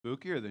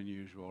Spookier than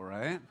usual,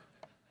 right?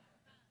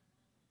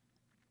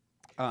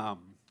 Um,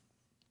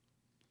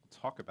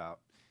 we'll talk about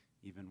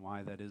even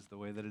why that is the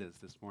way that it is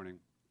this morning.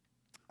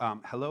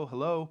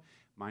 Hello.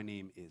 My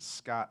name is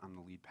Scott. I'm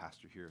the lead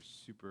pastor here.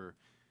 Super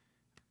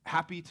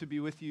happy to be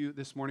with you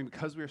this morning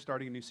because we are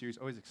starting a new series.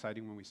 Always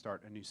exciting when we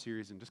start a new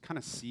series and just kind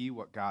of see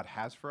what God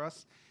has for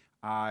us.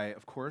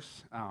 Of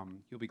course,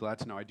 you'll be glad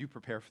to know I do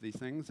prepare for these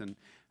things and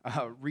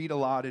read a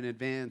lot in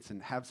advance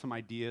and have some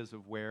ideas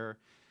of where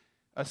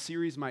a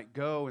series might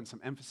go and some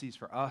emphases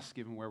for us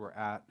given where we're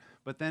at.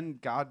 But then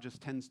God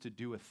just tends to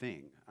do a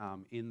thing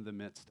in the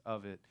midst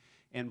of it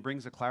and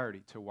brings a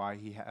clarity to why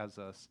he has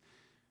us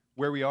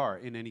where we are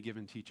in any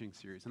given teaching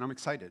series. And I'm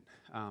excited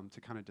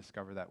to kind of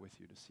discover that with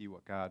you, to see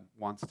what God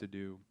wants to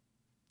do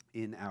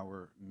in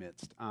our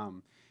midst.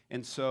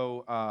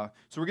 So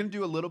we're going to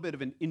do a little bit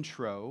of an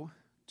intro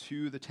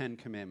to the Ten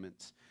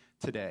Commandments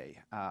today.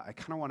 I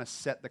kind of want to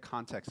set the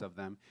context of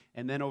them,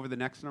 and then over the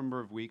next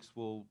number of weeks,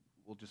 we'll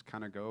just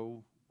kind of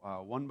go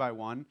one by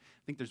one.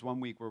 I think there's one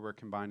week where we're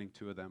combining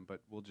two of them,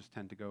 but we'll just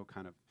tend to go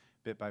kind of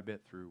bit by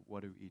bit through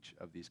what do each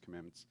of these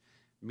commandments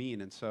mean.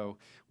 And so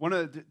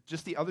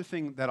just the other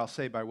thing that I'll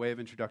say by way of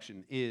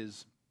introduction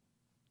is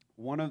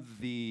one of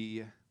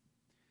the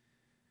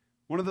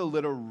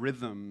little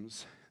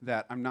rhythms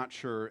that I'm not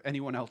sure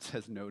anyone else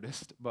has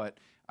noticed, but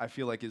I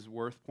feel like is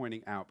worth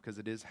pointing out because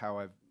it is how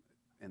I've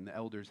and the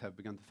elders have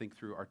begun to think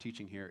through our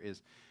teaching here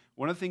is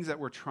one of the things that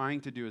we're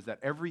trying to do is that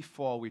every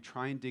fall we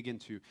try and dig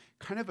into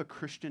kind of a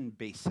Christian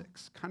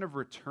basics, kind of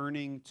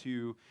returning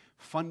to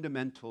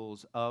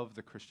fundamentals of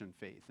the Christian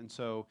faith. And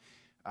so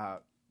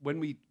when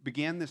we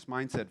began this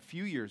mindset a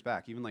few years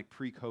back, even like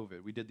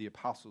pre-COVID, we did the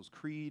Apostles'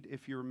 Creed,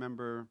 if you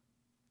remember.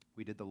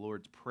 We did the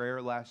Lord's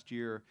Prayer last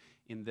year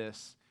in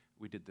this.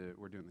 We're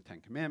doing the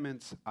Ten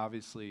Commandments.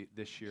 Obviously,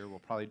 this year we'll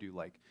probably do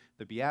like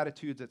the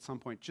Beatitudes at some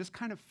point, just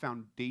kind of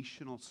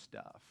foundational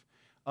stuff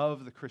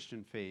of the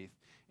Christian faith.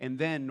 And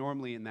then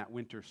normally in that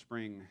winter,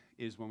 spring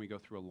is when we go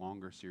through a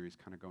longer series,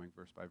 kind of going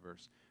verse by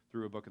verse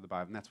through a book of the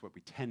Bible. And that's what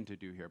we tend to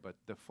do here. But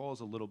the fall is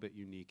a little bit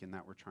unique in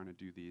that we're trying to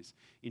do these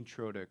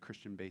intro to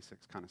Christian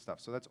basics kind of stuff.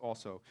 So that's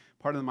also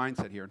part of the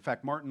mindset here. In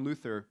fact, Martin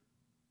Luther,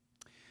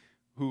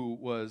 who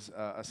was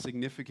a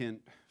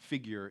significant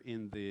figure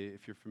in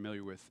if you're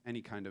familiar with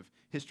any kind of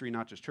history,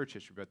 not just church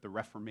history, but the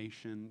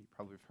Reformation, you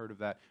probably have heard of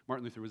that.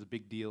 Martin Luther was a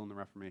big deal in the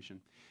Reformation.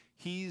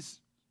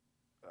 He's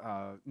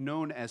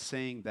known as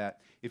saying that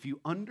if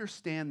you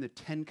understand the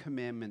Ten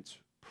Commandments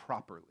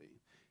properly,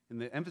 and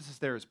the emphasis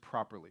there is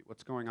properly,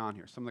 what's going on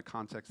here, some of the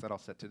context that I'll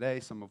set today,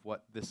 some of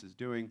what this is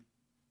doing,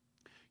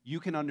 you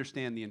can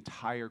understand the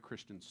entire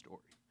Christian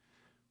story,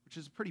 which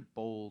is a pretty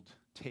bold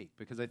take,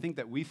 because I think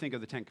that we think of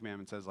the Ten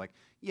Commandments as like,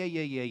 yeah.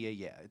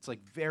 It's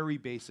like very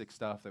basic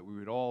stuff that we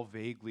would all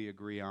vaguely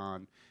agree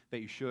on that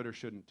you should or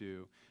shouldn't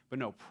do. But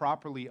no,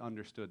 properly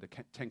understood, the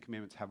Ten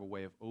Commandments have a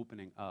way of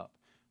opening up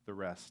the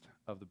rest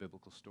of the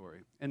biblical story.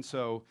 And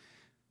so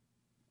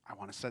I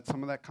want to set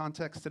some of that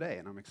context today,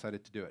 and I'm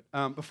excited to do it.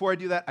 Before I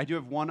do that, I do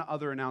have one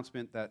other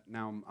announcement that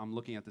now I'm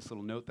looking at this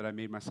little note that I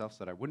made myself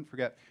so that I wouldn't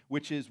forget,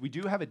 which is we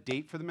do have a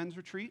date for the men's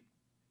retreat,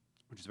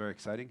 which is very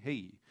exciting.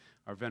 Hey,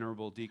 our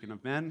venerable deacon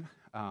of men,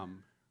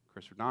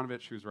 Chris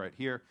Radonovich, who's right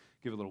here,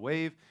 give a little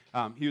wave.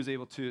 He was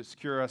able to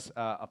secure us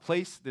a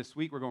place this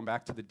week. We're going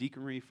back to the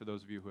deaconry for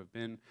those of you who have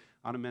been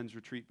on a men's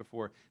retreat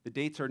before. The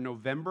dates are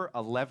November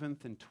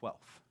 11th and 12th.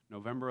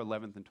 November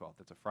 11th and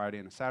 12th. It's a Friday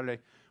and a Saturday.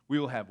 We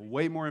will have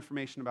way more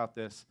information about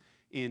this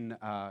in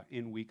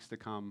weeks to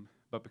come.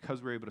 But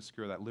because we're able to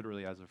secure that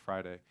literally as of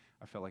Friday,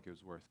 I felt like it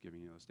was worth giving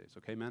you those dates.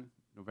 Okay, men?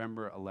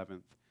 November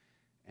 11th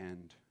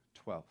and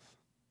 12th.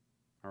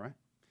 All right?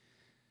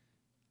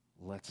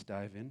 Let's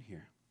dive in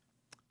here.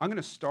 I'm going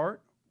to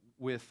start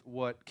with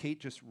what Kate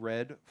just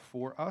read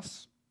for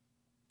us,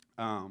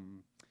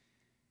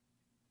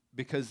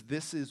 because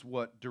this is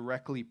what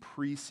directly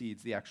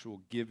precedes the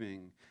actual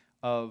giving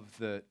of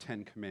the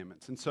Ten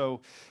Commandments. And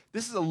so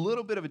this is a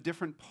little bit of a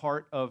different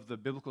part of the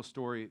biblical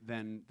story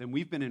than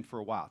we've been in for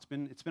a while.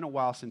 It's been a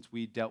while since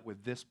we dealt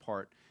with this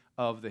part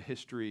of the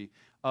history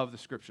of the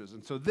Scriptures.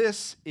 And so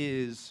this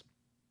is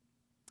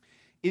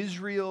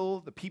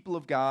Israel, the people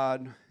of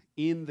God,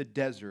 in the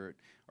desert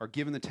are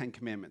given the Ten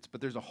Commandments.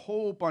 But there's a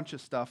whole bunch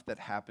of stuff that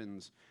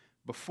happens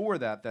before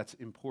that that's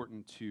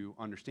important to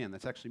understand.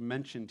 That's actually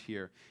mentioned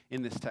here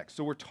in this text.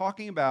 So we're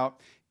talking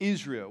about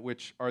Israel,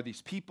 which are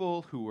these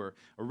people who were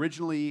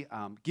originally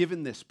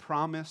given this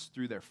promise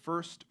through their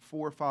first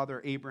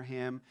forefather,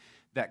 Abraham,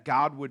 that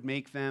God would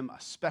make them a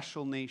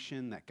special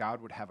nation, that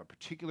God would have a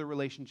particular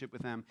relationship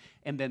with them,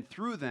 and then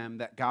through them,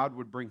 that God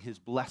would bring his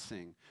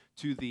blessing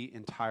to the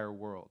entire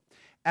world.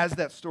 As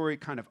that story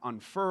kind of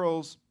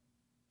unfurls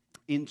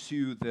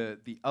into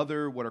the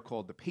other, what are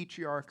called the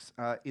patriarchs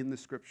in the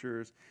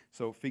Scriptures,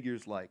 so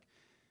figures like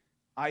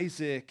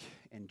Isaac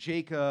and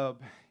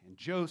Jacob and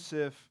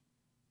Joseph,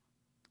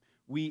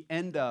 we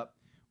end up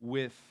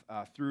with,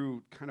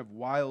 through kind of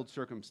wild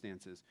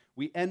circumstances,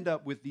 we end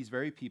up with these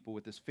very people,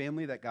 with this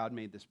family that God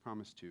made this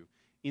promise to,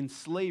 in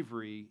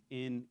slavery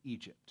in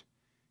Egypt.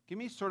 Give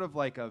me sort of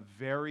like a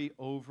very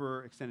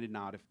overextended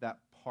nod if that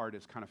part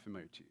is kind of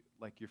familiar to you.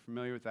 Like you're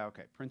familiar with that,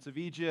 okay, Prince of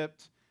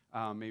Egypt,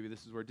 maybe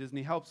this is where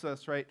Disney helps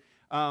us, right?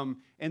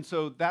 And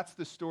so that's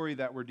the story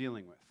that we're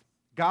dealing with.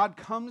 God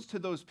comes to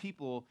those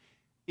people,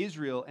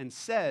 Israel, and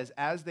says,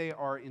 as they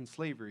are in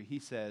slavery, he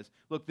says,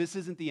 look, this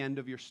isn't the end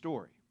of your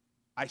story.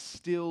 I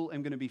still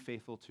am going to be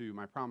faithful to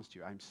my promise to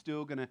you. I'm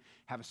still going to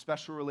have a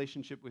special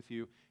relationship with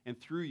you, and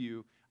through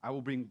you, I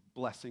will bring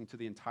blessing to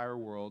the entire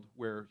world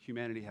where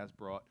humanity has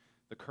brought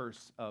the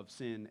curse of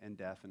sin and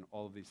death and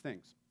all of these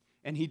things.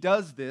 And he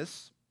does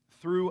this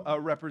through a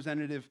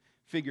representative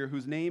figure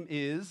whose name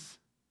is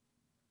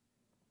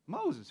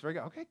Moses. Very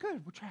good. Okay,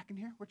 good. We're tracking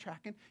here. We're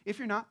tracking. If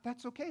you're not,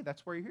 that's okay.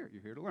 That's why you're here.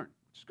 You're here to learn,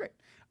 which is great.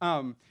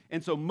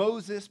 And so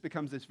Moses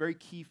becomes this very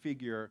key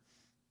figure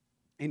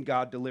in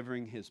God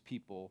delivering his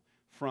people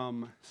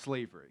from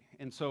slavery.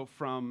 And so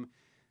from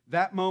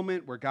that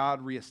moment where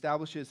God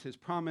reestablishes his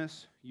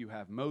promise, you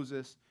have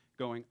Moses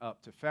going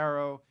up to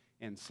Pharaoh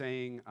and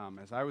saying,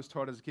 as I was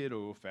taught as a kid,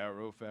 oh,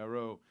 Pharaoh,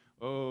 Pharaoh,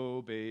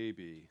 oh,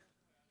 baby.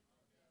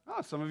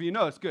 Oh, some of you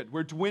know, it's good.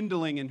 We're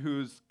dwindling in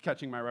who's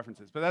catching my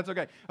references, but that's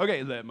okay.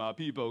 Okay, let my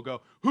people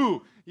go.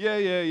 Who? Yeah.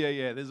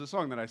 There's a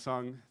song that I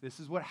sung. This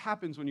is what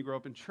happens when you grow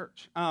up in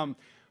church.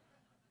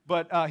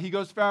 But he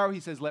goes, Pharaoh, he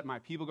says, let my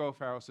people go.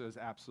 Pharaoh says,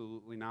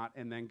 absolutely not.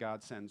 And then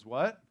God sends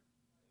what?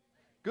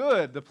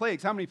 Good, the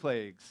plagues. How many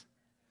plagues?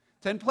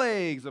 10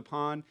 plagues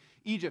upon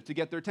Egypt to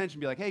get their attention.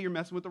 Be like, hey, you're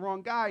messing with the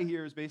wrong guy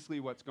here is basically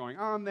what's going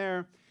on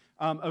there.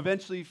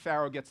 Eventually,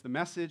 Pharaoh gets the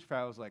message.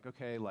 Pharaoh's like,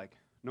 okay, like,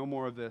 no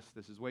more of this.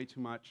 This is way too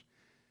much.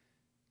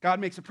 God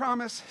makes a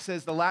promise,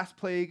 says the last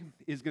plague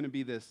is going to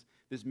be this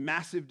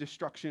massive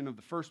destruction of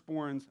the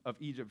firstborns of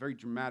Egypt. Very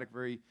dramatic,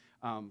 very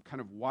kind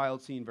of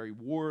wild scene, very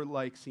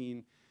warlike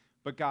scene.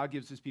 But God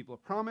gives his people a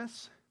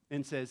promise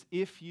and says,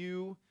 if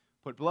you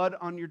put blood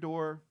on your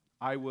door,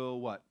 I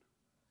will what?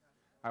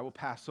 I will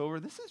pass over.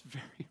 This is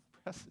very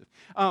impressive.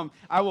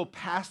 I will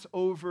pass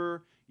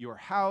over your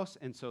house.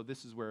 And so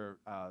this is where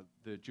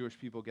the Jewish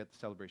people get the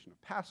celebration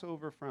of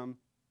Passover from.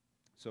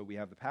 So we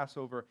have the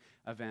Passover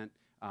event.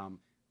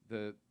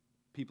 The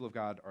people of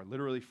God are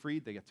literally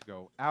freed. They get to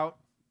go out.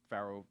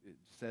 Pharaoh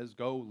says,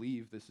 go,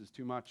 leave. This is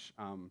too much.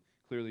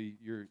 Clearly,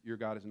 your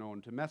God is no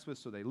one to mess with,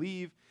 so they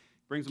leave.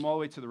 Brings them all the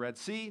way to the Red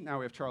Sea. Now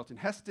we have Charlton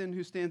Heston,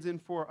 who stands in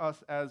for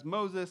us as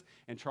Moses,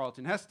 and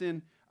Charlton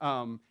Heston,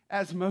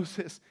 as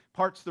Moses,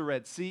 parts the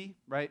Red Sea,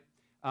 right?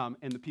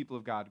 And the people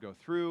of God go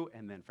through,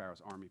 and then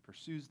Pharaoh's army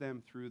pursues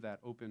them through that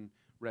open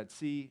Red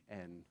Sea,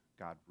 and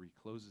God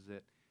recloses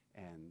it,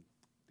 and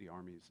the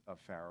armies of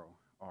Pharaoh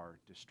are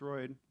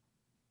destroyed.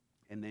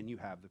 And then you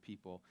have the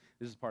people.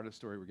 This is part of the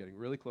story. We're getting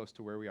really close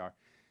to where we are.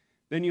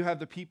 Then you have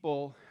the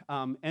people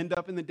end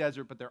up in the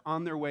desert, but they're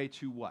on their way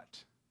to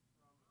what?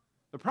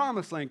 The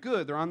Promised Land.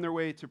 Good. They're on their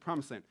way to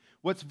Promised Land.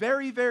 What's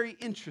very, very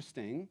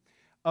interesting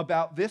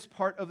about this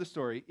part of the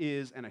story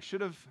is, and I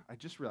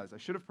just realized I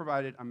should have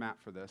provided a map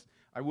for this.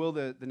 I will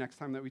the next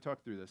time that we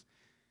talk through this.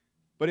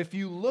 But if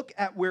you look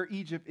at where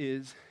Egypt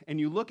is and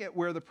you look at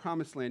where the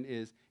Promised Land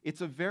is,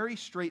 it's a very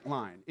straight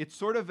line. It's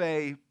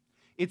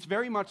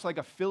very much like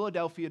a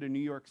Philadelphia to New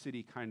York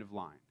City kind of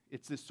line.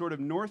 It's this sort of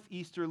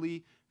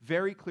northeasterly,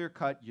 very clear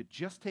cut. You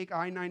just take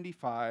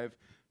I-95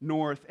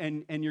 north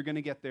and you're going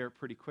to get there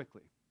pretty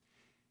quickly.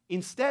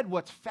 Instead,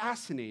 what's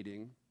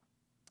fascinating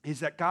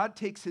is that God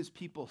takes his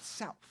people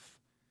south.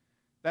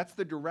 That's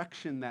the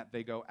direction that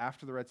they go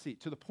after the Red Sea,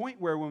 to the point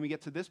where when we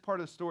get to this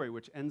part of the story,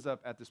 which ends up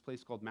at this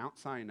place called Mount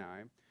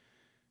Sinai,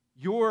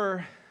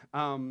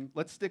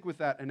 let's stick with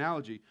that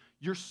analogy,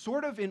 you're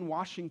sort of in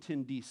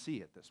Washington,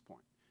 D.C. at this point.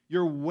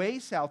 You're way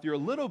south, you're a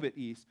little bit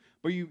east,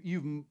 but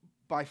you've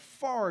by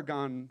far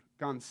gone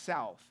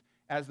south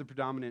as the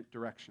predominant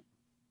direction.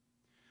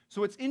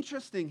 So what's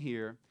interesting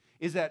here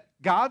is that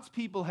God's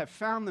people have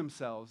found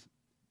themselves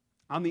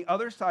on the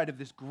other side of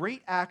this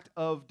great act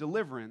of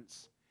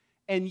deliverance,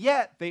 and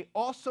yet they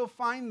also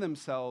find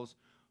themselves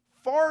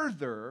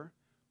farther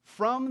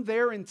from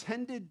their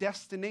intended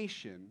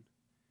destination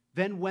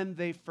than when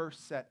they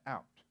first set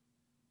out.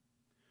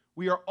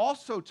 We are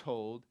also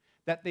told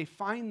that they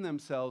find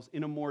themselves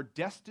in a more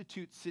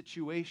destitute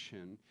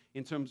situation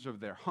in terms of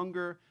their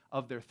hunger,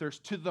 of their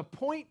thirst, to the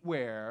point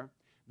where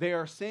they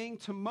are saying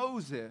to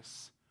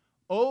Moses,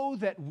 oh,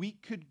 that we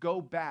could go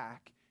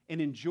back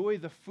and enjoy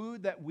the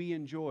food that we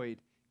enjoyed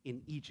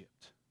in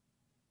Egypt.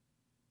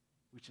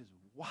 Which is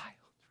wild,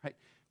 right?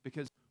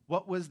 Because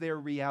what was their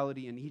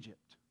reality in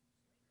Egypt?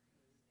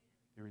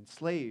 They're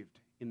enslaved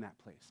in that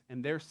place.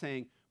 And they're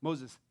saying,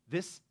 Moses,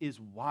 this is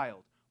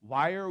wild.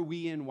 Why are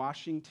we in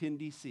Washington,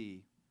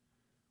 D.C.,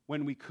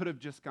 when we could have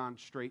just gone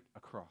straight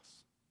across?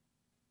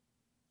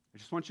 I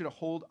just want you to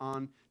hold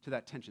on to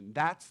that tension.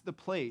 That's the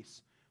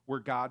place where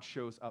God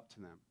shows up to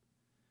them.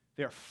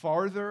 They're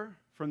farther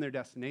from their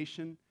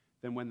destination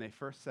than when they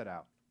first set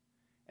out.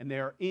 And they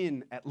are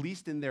at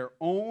least in their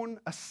own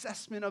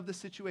assessment of the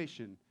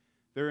situation,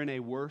 they're in a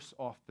worse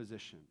off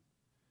position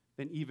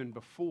than even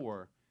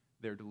before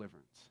their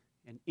deliverance.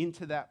 And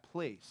into that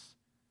place,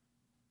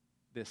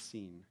 this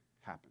scene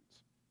happens.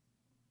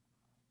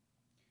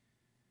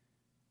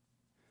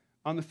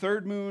 On the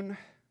third moon,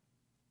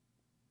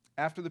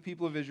 after the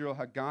people of Israel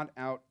had gone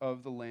out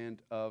of the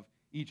land of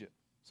Egypt.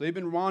 So they've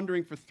been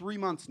wandering for 3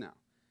 months now.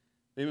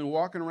 They've been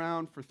walking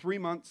around for 3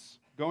 months,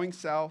 going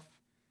south.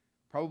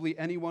 Probably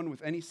anyone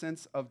with any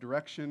sense of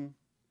direction,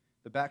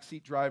 the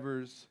backseat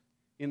drivers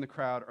in the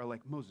crowd are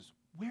like, Moses,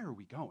 where are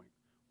we going?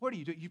 What are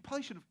you doing? You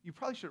probably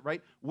should,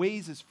 right?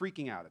 Waze is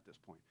freaking out at this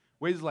point.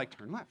 Waze is like,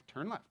 turn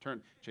left,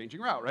 changing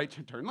route, right?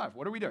 Turn left.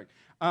 What are we doing?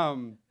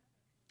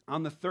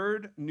 On the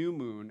third new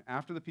moon,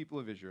 after the people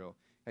of Israel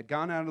had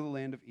gone out of the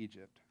land of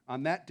Egypt,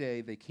 on that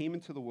day they came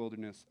into the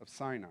wilderness of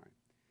Sinai.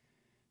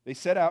 They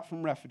set out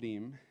from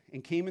Rephidim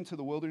and came into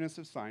the wilderness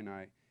of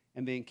Sinai,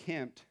 and they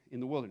encamped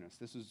in the wilderness.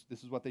 This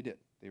is what they did.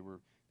 They would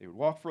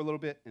walk for a little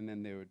bit, and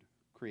then they would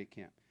create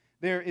camp.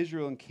 There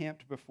Israel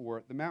encamped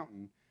before the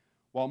mountain,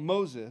 while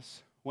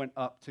Moses went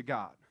up to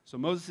God. So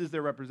Moses is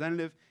their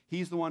representative.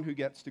 He's the one who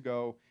gets to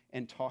go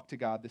and talk to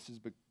God. This has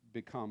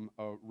become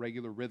a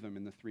regular rhythm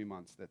in the 3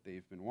 months that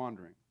they've been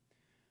wandering.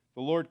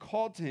 The Lord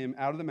called to him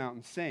out of the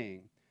mountain,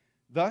 saying,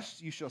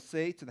 "Thus you shall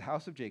say to the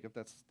house of Jacob,"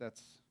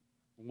 that's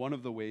one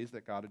of the ways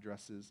that God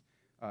addresses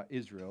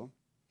Israel,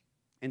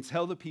 "and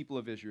tell the people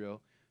of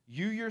Israel,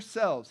 you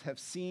yourselves have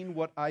seen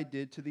what I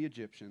did to the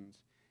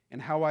Egyptians,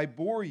 and how I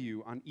bore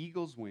you on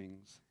eagle's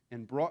wings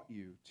and brought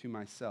you to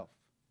myself.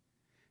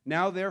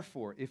 Now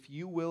therefore, if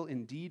you will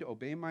indeed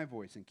obey my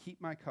voice and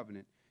keep my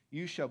covenant,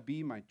 you shall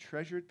be my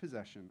treasured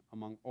possession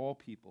among all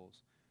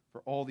peoples,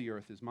 for all the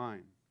earth is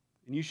mine.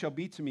 And you shall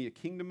be to me a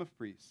kingdom of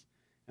priests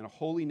and a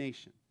holy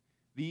nation.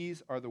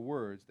 These are the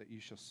words that you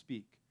shall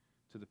speak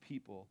to the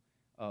people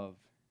of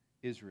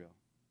Israel."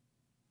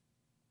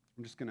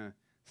 I'm just going to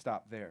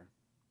stop there.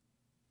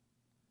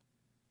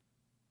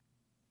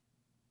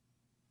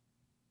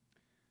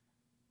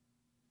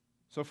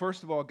 So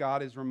first of all,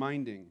 God is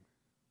reminding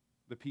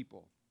the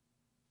people,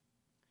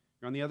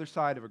 you're on the other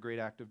side of a great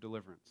act of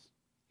deliverance.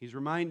 He's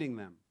reminding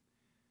them,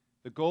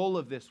 the goal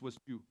of this was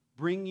to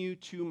bring you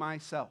to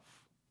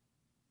myself,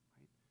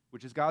 right?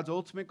 Which is God's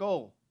ultimate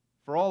goal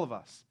for all of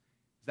us,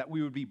 is that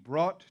we would be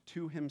brought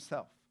to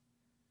himself.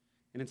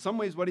 And in some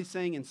ways, what he's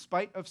saying, in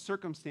spite of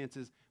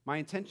circumstances, my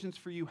intentions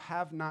for you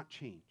have not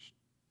changed.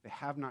 They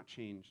have not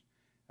changed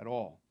at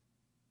all.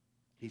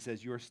 He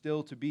says, you are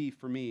still to be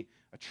for me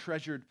a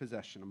treasured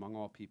possession among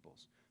all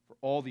peoples, for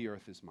all the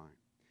earth is mine.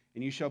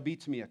 And you shall be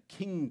to me a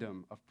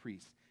kingdom of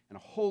priests and a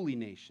holy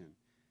nation.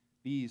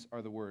 These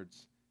are the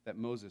words that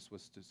Moses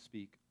was to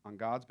speak on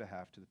God's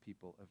behalf to the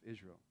people of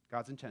Israel.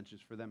 God's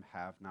intentions for them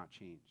have not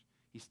changed.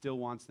 He still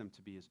wants them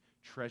to be his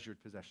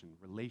treasured possession,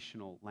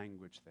 relational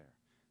language there.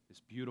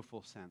 This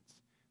beautiful sense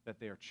that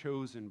they are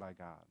chosen by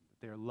God,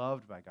 that they are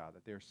loved by God,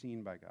 that they are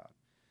seen by God.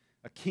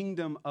 A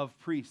kingdom of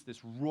priests,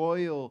 this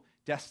royal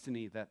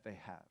destiny that they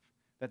have,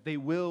 that they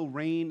will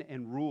reign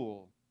and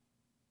rule,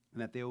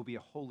 and that they will be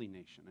a holy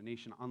nation, a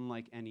nation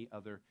unlike any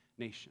other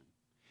nation.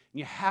 And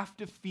you have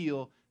to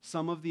feel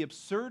some of the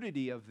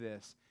absurdity of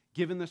this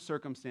given the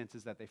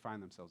circumstances that they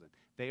find themselves in.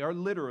 They are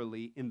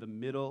literally in the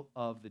middle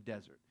of the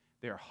desert.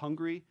 They are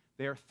hungry,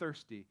 they are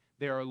thirsty,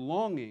 they are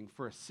longing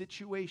for a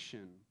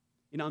situation,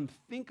 an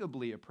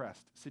unthinkably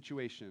oppressed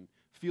situation,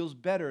 feels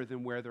better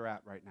than where they're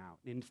at right now.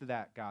 And into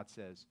that, God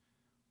says,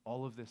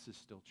 all of this is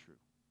still true.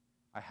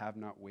 I have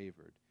not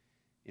wavered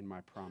in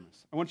my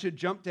promise. I want you to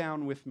jump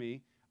down with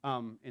me,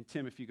 and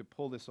Tim, if you could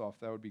pull this off,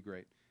 that would be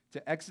great,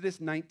 to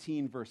Exodus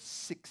 19, verse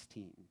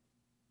 16.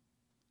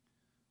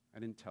 I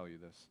didn't tell you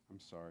this. I'm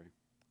sorry.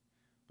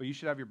 But you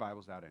should have your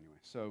Bibles out anyway.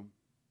 So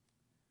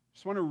I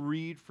just want to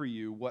read for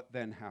you what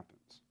then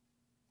happens.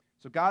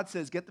 So God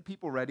says, get the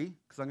people ready,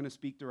 because I'm going to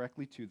speak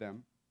directly to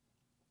them.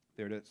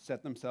 They're to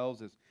set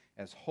themselves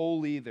as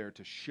holy. They're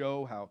to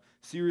show how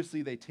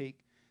seriously they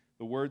take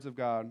the words of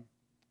God.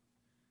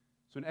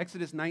 So in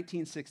Exodus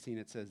 19:16,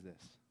 it says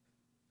this: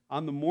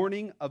 on the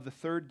morning of the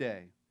third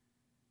day,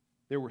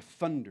 there were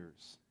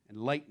thunders and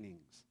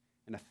lightnings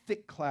and a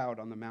thick cloud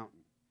on the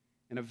mountain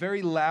and a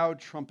very loud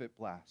trumpet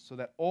blast, so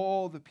that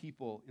all the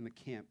people in the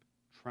camp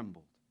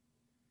trembled.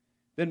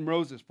 Then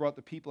Moses brought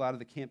the people out of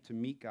the camp to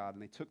meet God,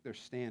 and they took their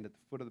stand at the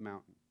foot of the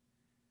mountain.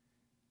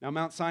 Now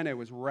Mount Sinai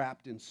was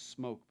wrapped in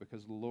smoke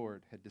because the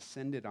Lord had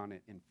descended on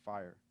it in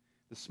fire.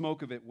 The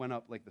smoke of it went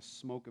up like the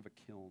smoke of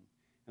a kiln,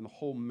 and the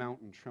whole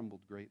mountain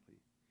trembled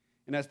greatly.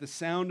 And as the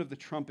sound of the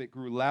trumpet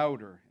grew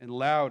louder and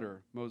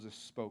louder, Moses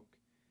spoke,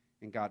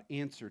 and God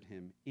answered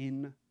him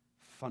in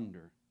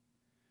thunder.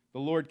 The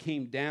Lord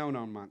came down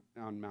on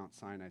Mount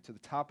Sinai to the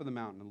top of the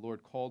mountain, and the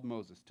Lord called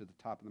Moses to the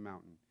top of the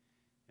mountain,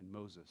 and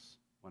Moses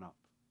went up.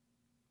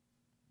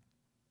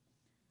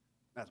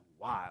 That's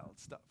wild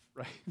stuff,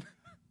 right?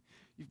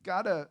 You've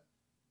got to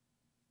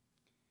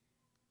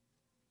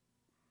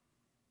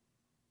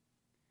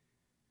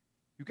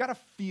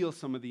feel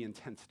some of the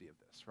intensity of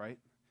this, right?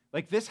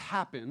 Like this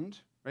happened,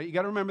 right? You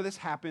got to remember this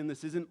happened.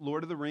 This isn't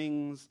Lord of the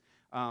Rings,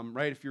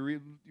 right? If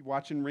you're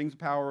watching Rings of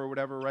Power or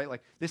whatever, right?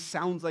 Like this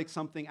sounds like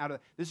something out of,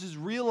 this is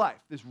real life.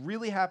 This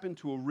really happened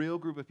to a real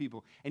group of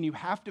people. And you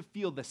have to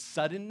feel the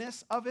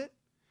suddenness of it,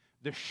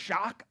 the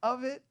shock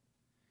of it,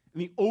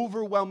 and the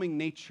overwhelming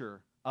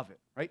nature of it,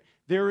 right?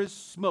 There is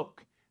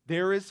smoke.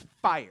 There is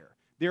fire.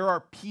 There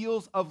are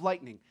peals of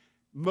lightning.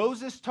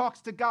 Moses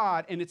talks to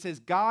God, and it says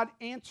God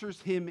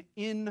answers him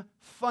in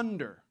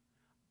thunder.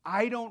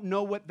 I don't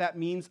know what that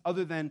means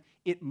other than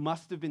it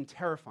must have been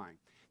terrifying.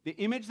 The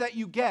image that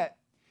you get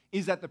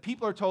is that the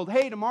people are told,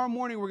 hey, tomorrow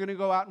morning we're going to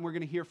go out and we're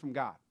going to hear from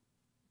God.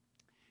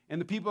 And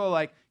the people are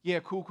like, yeah,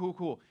 cool, cool,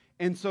 cool.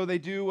 And so they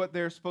do what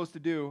they're supposed to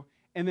do.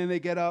 And then they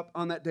get up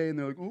on that day and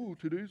they're like, oh,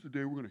 today's the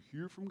day we're going to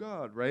hear from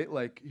God, right?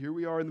 Like, here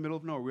we are in the middle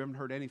of nowhere. We haven't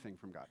heard anything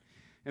from God.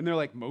 And they're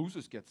like,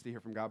 Moses gets to hear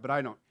from God, but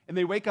I don't. And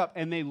they wake up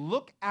and they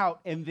look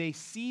out and they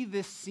see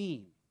this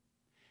scene.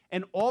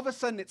 And all of a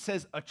sudden it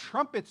says a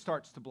trumpet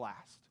starts to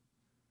blast.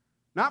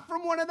 Not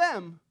from one of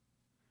them,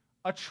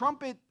 a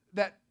trumpet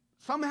that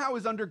somehow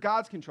is under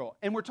God's control.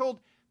 And we're told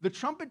the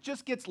trumpet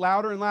just gets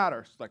louder and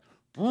louder. It's like,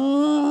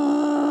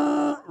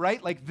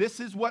 right? Like this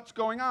is what's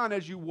going on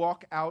as you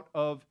walk out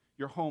of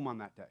your home on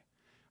that day.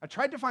 I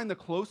tried to find the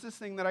closest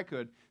thing that I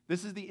could.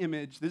 This is the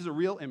image. This is a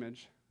real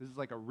image. This is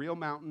like a real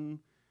mountain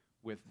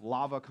with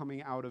lava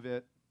coming out of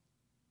it.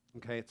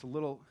 Okay, it's a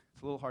little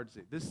hard to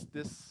see.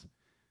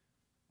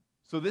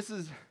 So this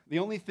is the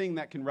only thing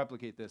that can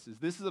replicate this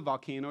is a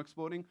volcano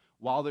exploding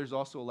while there's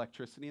also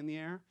electricity in the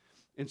air.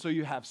 And so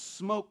you have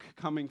smoke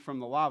coming from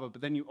the lava,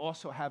 but then you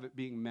also have it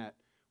being met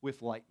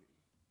with lightning.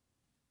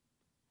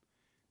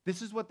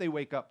 This is what they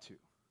wake up to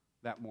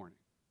that morning.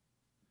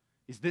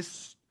 Is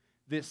this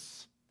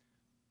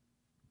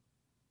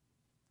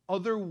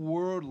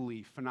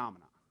otherworldly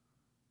phenomena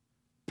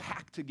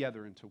packed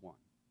together into one.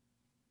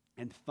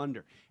 And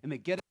thunder. And they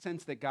get a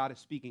sense that God is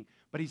speaking,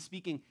 but he's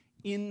speaking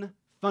in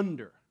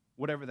thunder,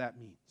 whatever that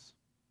means.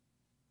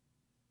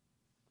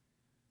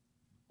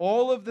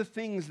 All of the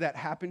things that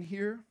happen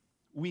here,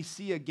 we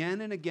see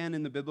again and again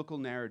in the biblical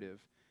narrative,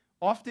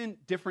 often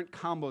different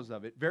combos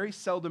of it, very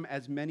seldom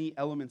as many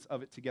elements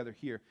of it together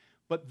here.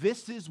 But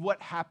this is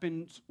what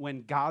happens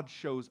when God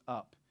shows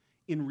up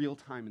in real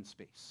time and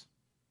space.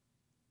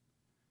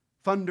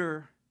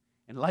 Thunder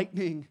and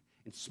lightning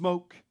and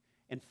smoke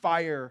and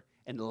fire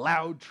and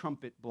loud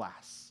trumpet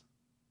blasts.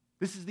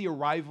 This is the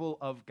arrival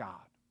of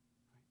God.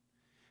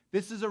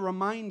 This is a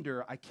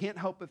reminder, I can't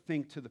help but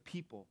think, to the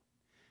people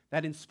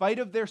that in spite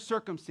of their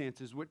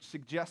circumstances, which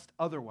suggest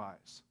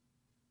otherwise,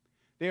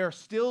 they are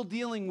still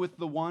dealing with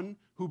the one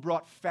who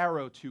brought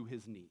Pharaoh to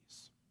his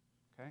knees.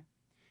 Okay?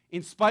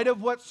 In spite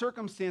of what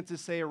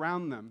circumstances say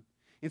around them,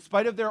 in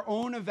spite of their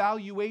own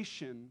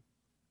evaluation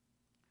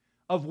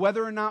of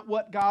whether or not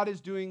what God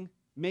is doing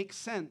makes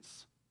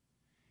sense,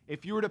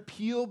 if you were to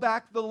peel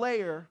back the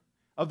layer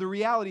of the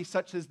reality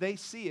such as they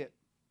see it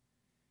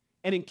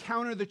and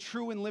encounter the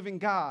true and living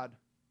God,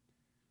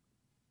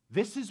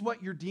 this is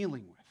what you're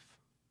dealing with.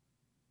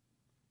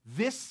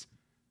 This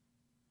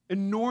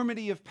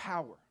enormity of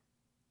power,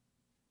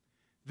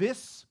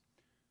 this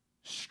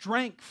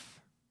strength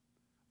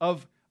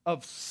of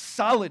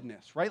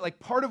solidness, right? Like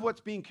part of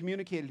what's being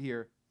communicated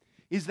here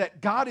is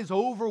that God is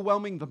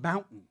overwhelming the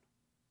mountain.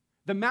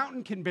 The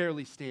mountain can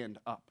barely stand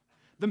up.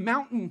 The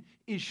mountain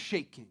is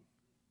shaking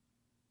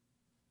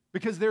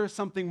because there is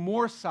something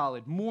more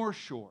solid, more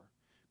sure,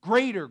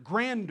 greater,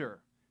 grander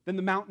than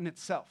the mountain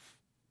itself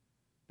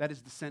that is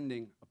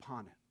descending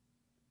upon it.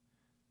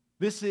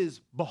 This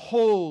is,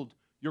 behold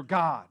your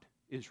God,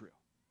 Israel.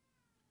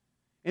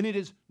 And it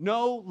is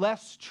no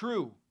less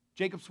true,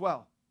 Jacob's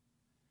well,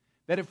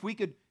 that if we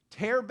could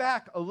tear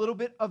back a little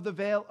bit of the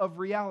veil of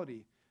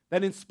reality,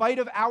 that in spite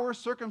of our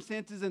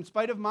circumstances, in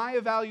spite of my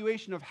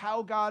evaluation of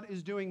how God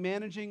is doing,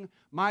 managing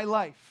my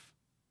life,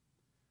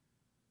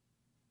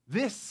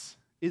 this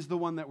is the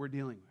one that we're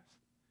dealing with.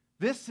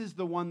 This is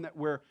the one that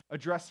we're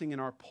addressing in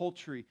our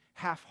paltry,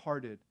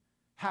 half-hearted,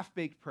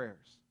 half-baked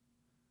prayers.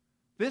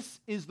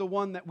 This is the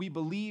one that we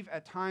believe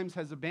at times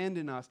has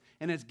abandoned us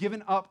and has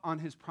given up on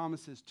his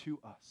promises to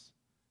us.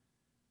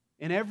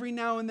 And every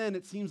now and then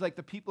it seems like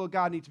the people of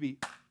God need to be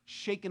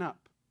shaken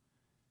up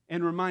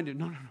and reminded,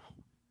 no,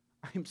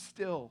 I am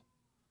still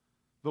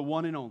the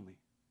one and only.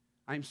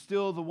 I am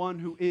still the one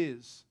who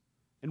is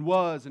and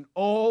was and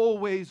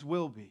always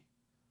will be.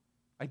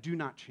 I do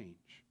not change.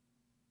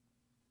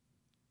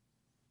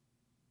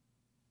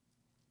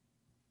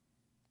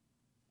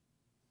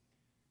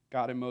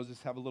 God and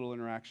Moses have a little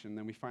interaction.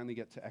 Then we finally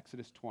get to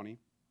Exodus 20,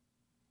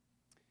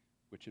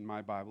 which in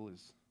my Bible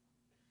is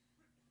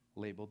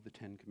labeled the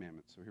Ten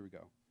Commandments. So here we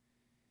go.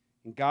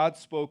 And God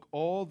spoke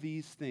all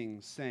these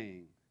things,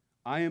 saying,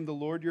 I am the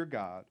Lord your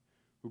God,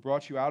 who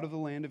brought you out of the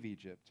land of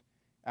Egypt,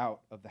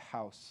 out of the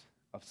house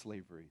of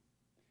slavery.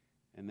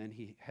 And then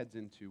he heads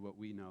into what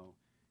we know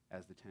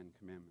as the Ten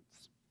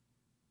Commandments.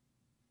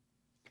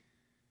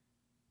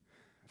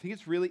 I think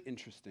it's really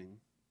interesting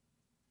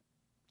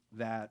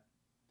that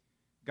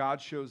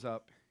God shows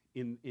up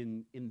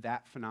in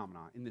that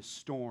phenomenon, in this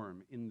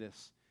storm, in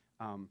this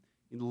in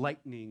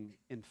lightning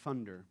and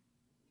thunder.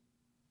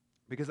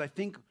 Because I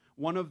think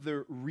one of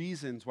the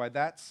reasons why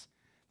that's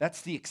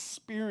the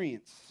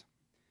experience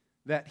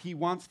that he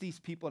wants these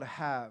people to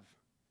have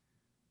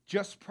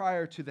just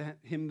prior to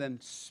him then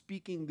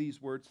speaking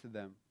these words to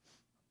them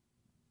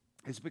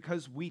is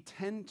because we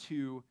tend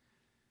to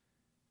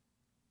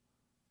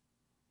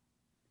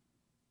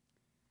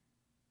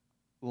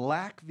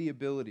lack the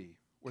ability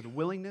or the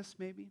willingness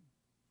maybe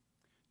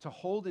to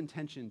hold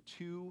intention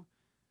to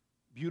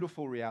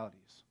beautiful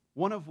realities,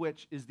 one of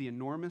which is the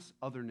enormous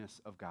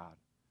otherness of God.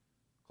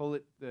 Call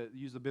it,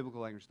 use the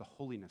biblical language, the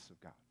holiness of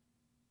God.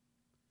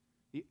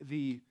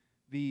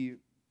 The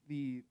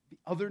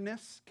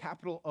otherness,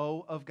 capital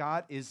O, of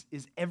God is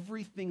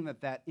everything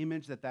that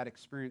image, that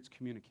experience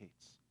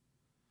communicates.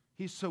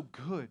 He's so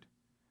good.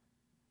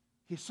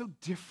 He's so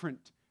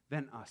different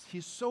than us.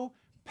 He's so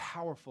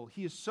powerful.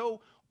 He is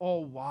so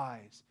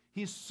all-wise.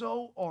 He is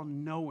so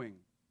all-knowing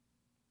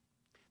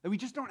that we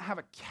just don't have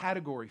a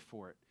category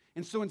for it.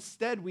 And so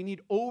instead, we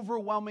need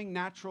overwhelming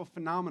natural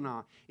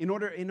phenomena in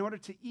order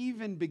to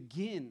even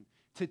begin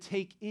to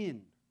take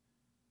in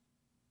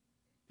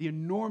the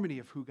enormity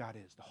of who God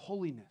is, the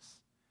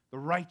holiness, the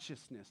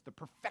righteousness, the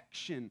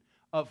perfection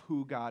of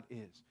who God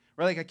is.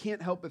 Right? Like, I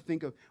can't help but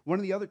think of one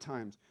of the other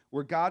times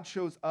where God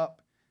shows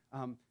up,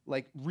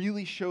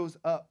 really shows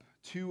up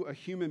to a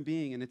human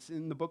being, and it's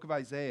in the book of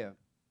Isaiah,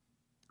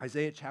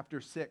 Isaiah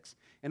chapter 6.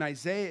 And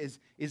Isaiah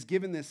is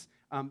given this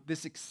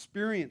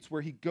experience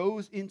where he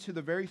goes into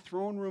the very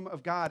throne room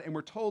of God, and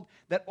we're told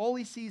that all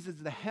he sees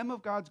is the hem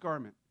of God's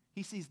garment.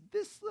 He sees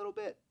this little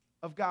bit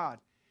of God,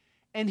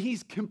 and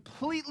he's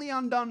completely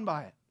undone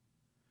by it.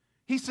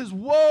 He says,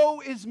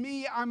 "Woe is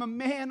me, I'm a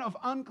man of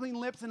unclean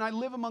lips, and I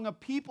live among a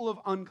people of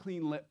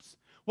unclean lips.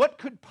 What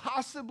could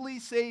possibly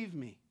save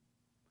me?"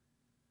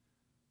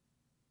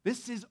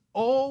 This is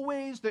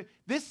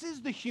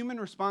the human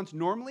response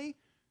normally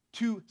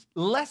to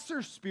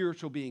lesser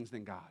spiritual beings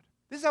than God.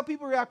 This is how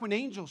people react when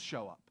angels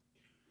show up,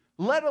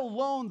 let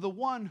alone the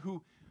one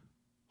who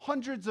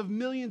hundreds of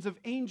millions of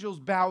angels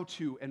bow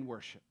to and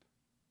worship.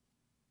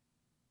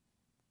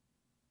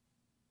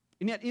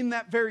 And yet in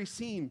that very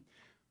scene,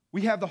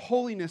 we have the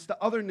holiness, the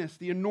otherness,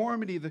 the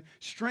enormity, the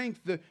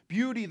strength, the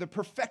beauty, the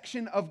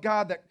perfection of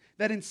God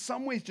that in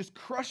some ways just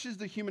crushes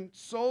the human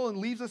soul and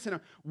leaves us in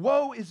a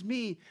woe is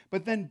me.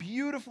 But then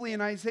beautifully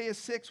in Isaiah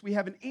 6, we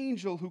have an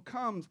angel who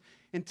comes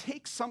and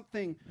takes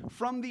something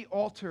from the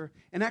altar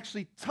and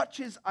actually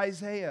touches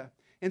Isaiah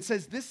and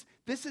says, this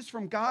is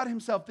from God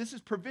himself. This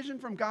is provision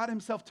from God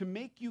himself to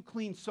make you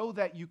clean so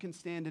that you can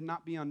stand and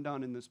not be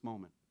undone in this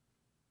moment.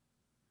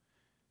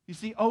 You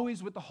see,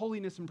 always with the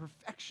holiness and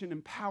perfection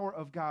and power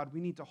of God,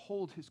 we need to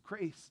hold his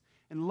grace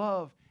and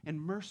love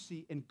and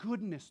mercy and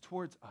goodness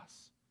towards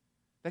us,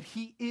 that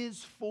he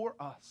is for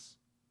us.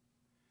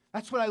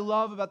 That's what I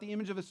love about the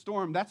image of a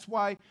storm. That's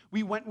why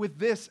we went with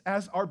this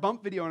as our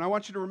bump video, and I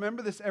want you to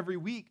remember this every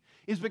week,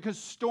 is because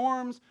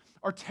storms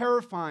are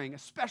terrifying,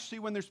 especially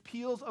when there's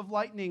peals of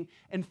lightning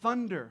and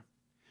thunder.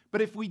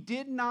 But if we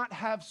did not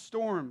have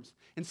storms,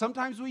 and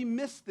sometimes we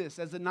miss this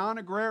as a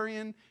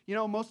non-agrarian,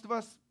 most of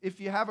us, if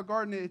you have a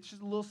garden, it's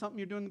just a little something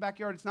you're doing in the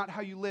backyard. It's not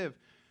how you live.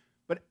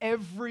 But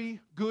every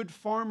good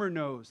farmer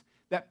knows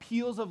that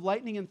peals of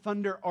lightning and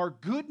thunder are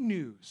good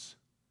news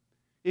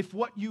if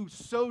what you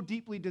so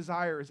deeply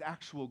desire is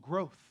actual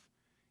growth,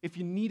 if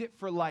you need it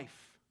for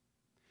life.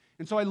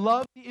 And so I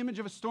love the image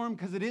of a storm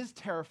because it is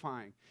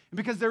terrifying, and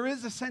because there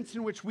is a sense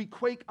in which we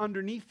quake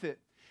underneath it.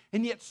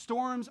 And yet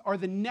storms are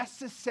the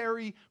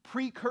necessary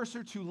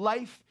precursor to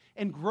life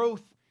and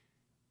growth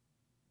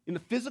in the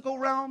physical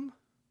realm,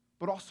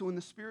 but also in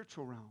the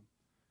spiritual realm.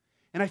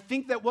 And I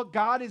think that what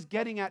God is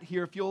getting at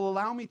here, if you'll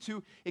allow me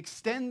to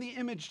extend the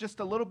image just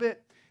a little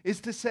bit,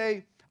 is to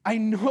say, I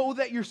know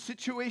that your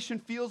situation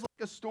feels like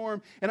a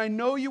storm, and I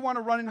know you want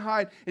to run and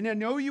hide, and I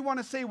know you want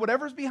to say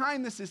whatever's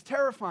behind this is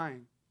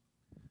terrifying.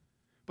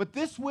 But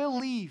this will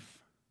leave.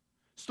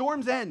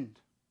 Storms end.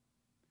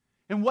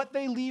 And what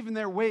they leave in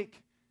their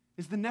wake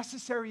is the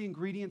necessary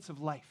ingredients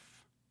of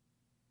life.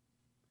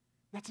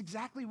 That's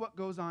exactly what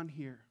goes on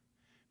here.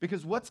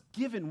 Because what's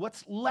given,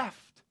 what's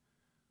left,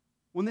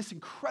 when this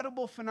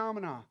incredible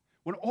phenomena,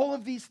 when all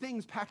of these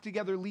things packed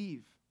together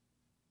leave,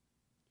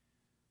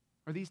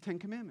 are these 10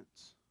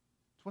 commandments.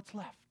 It's what's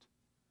left.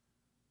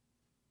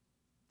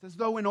 It's as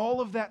though in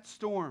all of that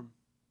storm,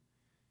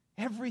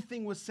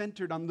 everything was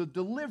centered on the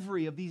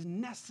delivery of these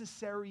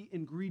necessary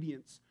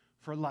ingredients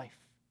for life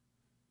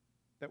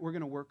that we're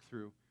going to work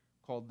through,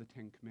 called the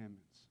 10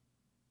 Commandments.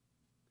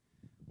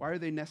 Why are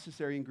they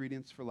necessary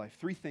ingredients for life?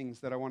 3 things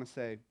that I want to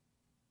say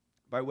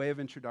by way of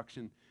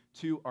introduction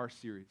to our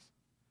series.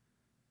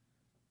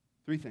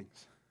 3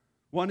 things.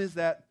 One is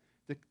that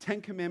the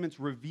 10 Commandments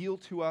reveal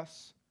to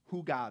us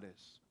who God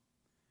is.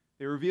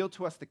 They reveal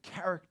to us the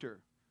character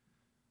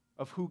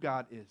of who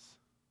God is.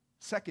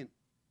 Second,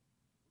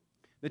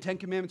 the 10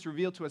 Commandments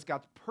reveal to us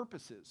God's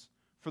purposes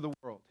for the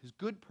world, his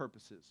good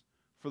purposes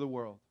for the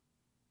world.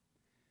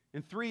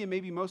 And 3, and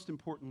maybe most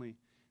importantly,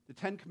 the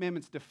 10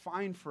 Commandments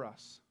define for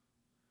us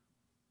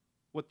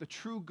what the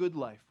true good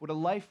life, what a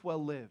life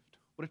well lived,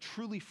 what a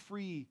truly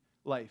free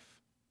life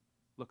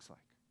looks like.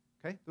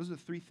 Okay? Those are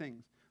the 3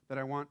 things that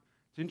I want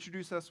to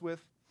introduce us with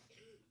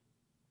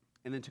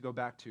and then to go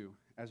back to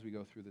as we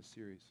go through this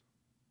series.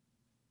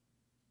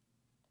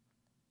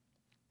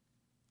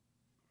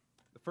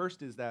 The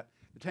first is that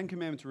The Ten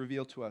Commandments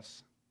reveal to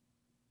us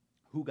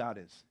who God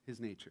is, his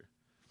nature.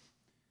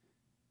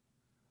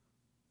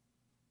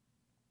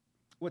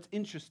 What's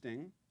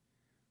interesting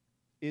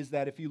is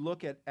that if you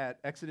look at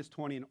Exodus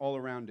 20 and all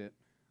around it,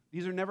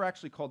 these are never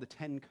actually called the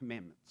Ten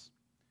Commandments.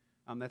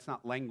 That's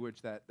not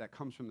language that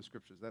comes from the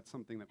scriptures. That's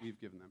something that we've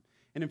given them.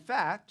 And in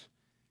fact,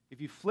 if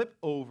you flip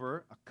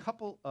over a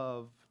couple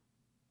of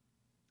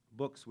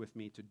books with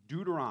me to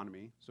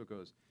Deuteronomy, so it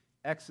goes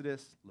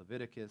Exodus,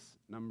 Leviticus,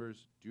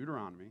 Numbers,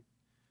 Deuteronomy,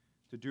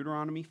 to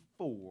Deuteronomy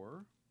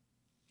 4.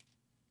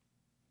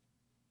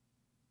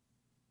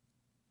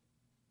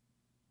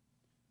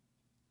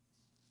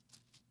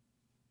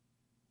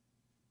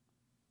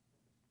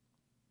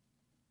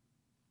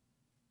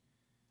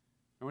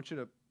 I want you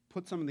to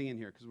put something in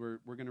here because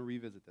we're going to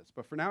revisit this.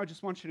 But for now, I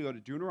just want you to go to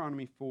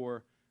Deuteronomy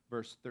 4,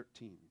 verse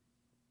 13.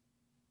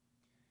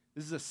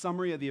 This is a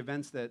summary of the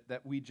events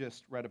that we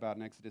just read about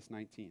in Exodus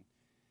 19.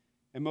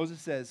 And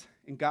Moses says,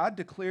 "And God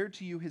declared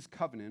to you his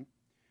covenant,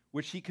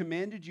 which he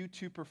commanded you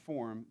to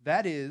perform,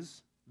 that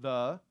is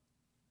the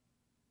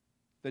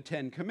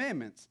Ten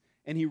Commandments.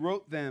 And he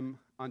wrote them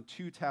on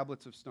 2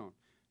 tablets of stone."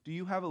 Do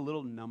you have a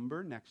little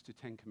number next to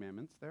 10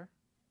 Commandments there?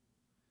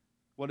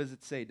 What does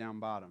it say down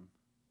bottom?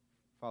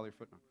 Follow your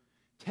footnote.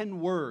 10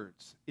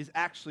 words is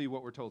actually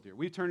what we're told here.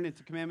 We've turned it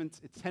into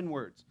commandments. It's 10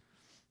 words.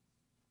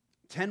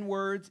 10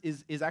 words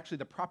is actually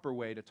the proper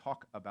way to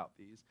talk about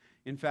these.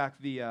 In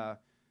fact, the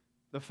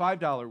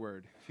 $5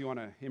 word, if you want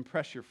to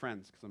impress your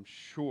friends, because I'm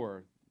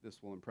sure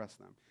this will impress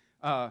them,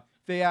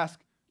 if they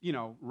ask,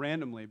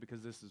 randomly,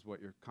 because this is what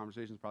your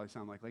conversations probably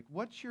sound like,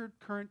 what's your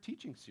current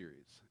teaching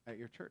series at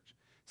your church?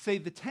 Say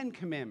the 10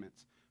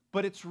 Commandments,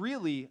 but it's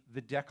really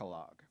the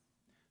Decalogue.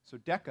 So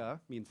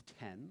deca means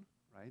 10.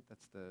 Right?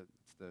 That's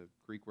the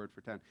Greek word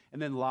for 10.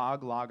 And then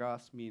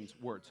logos, means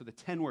word. So the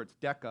 10 words,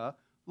 deca,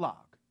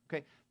 log.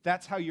 Okay?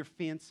 That's how your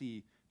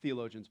fancy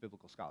theologians,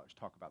 biblical scholars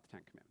talk about the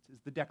 10 Commandments,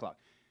 is the Decalogue.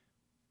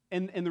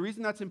 And the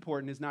reason that's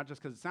important is not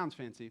just because it sounds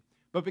fancy,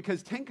 but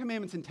because 10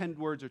 Commandments and 10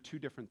 words are 2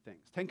 different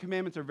things. 10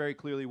 Commandments are very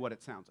clearly what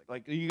it sounds like.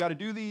 Like, you got to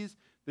do these.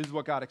 This is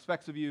what God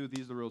expects of you.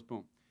 These are the rules.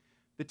 Boom.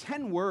 The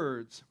 10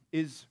 words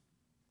is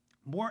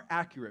more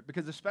accurate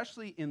because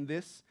especially in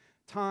this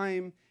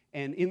time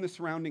and in the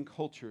surrounding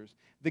cultures,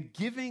 the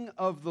giving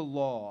of the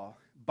law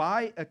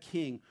by a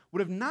king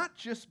would have not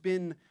just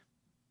been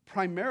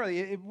primarily,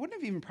 it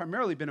wouldn't have even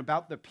primarily been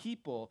about the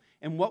people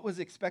and what was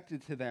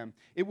expected to them.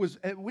 It was,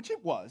 which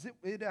it was,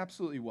 it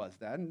absolutely was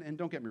that, and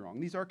don't get me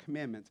wrong, these are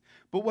commandments.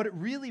 But what it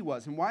really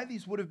was, and why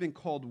these would have been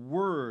called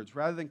words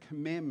rather than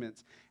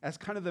commandments as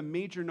kind of the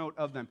major note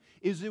of them,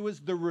 is it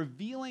was the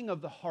revealing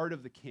of the heart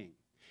of the king.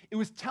 It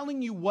was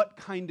telling you what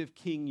kind of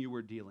king you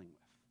were dealing with.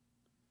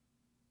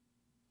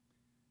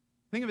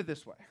 Think of it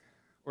this way,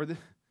 or this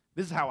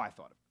is how I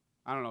thought of it.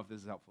 I don't know if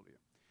this is helpful to you.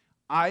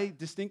 I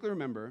distinctly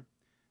remember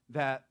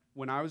that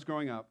when I was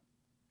growing up,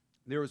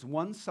 there was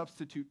one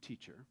substitute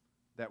teacher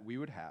that we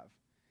would have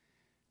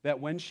that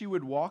when she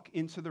would walk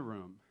into the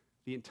room,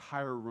 the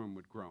entire room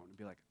would groan and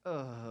be like,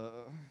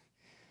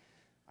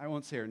 I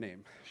won't say her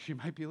name. She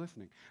might be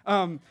listening.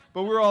 But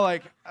we're all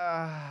like,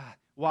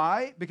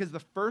 why? Because the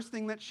first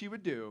thing that she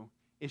would do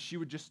is she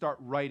would just start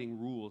writing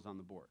rules on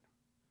the board.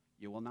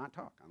 You will not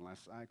talk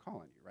unless I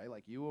call on you, right?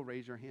 Like, you will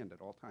raise your hand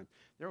at all times.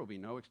 There will be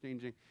no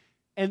exchanging.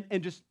 And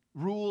just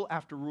rule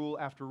after rule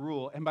after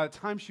rule. And by the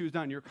time she was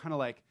done, you're kind of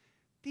like,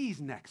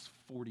 these next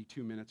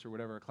 42 minutes or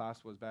whatever a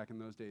class was back in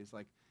those days,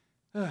 like,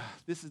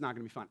 this is not going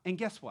to be fun. And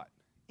guess what?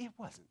 It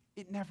wasn't.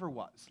 It never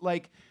was.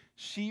 Like,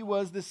 she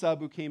was the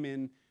sub who came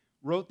in,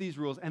 wrote these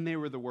rules, and they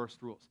were the worst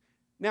rules.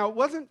 Now, it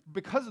wasn't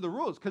because of the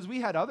rules, because we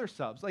had other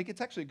subs. Like,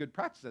 it's actually a good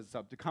practice as a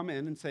sub to come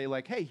in and say,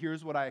 like, hey,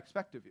 here's what I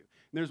expect of you.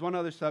 And there's one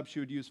other sub she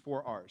would use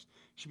 4 R's.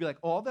 She'd be like,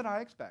 all that I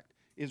expect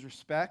is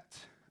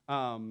respect,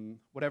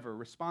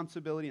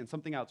 responsibility, and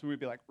something else. And we'd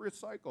be like,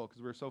 recycle, because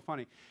we were so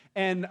funny.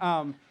 And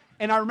I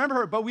remember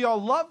her, but we all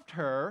loved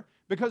her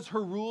because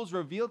her rules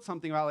revealed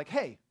something about, like,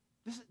 hey,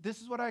 this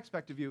is what I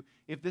expect of you.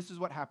 If this is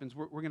what happens,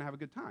 we're going to have a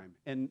good time.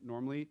 And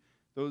normally,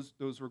 those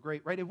were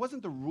great, right? It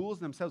wasn't the rules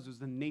themselves, it was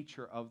the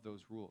nature of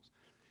those rules.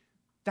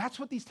 That's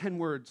what these 10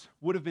 words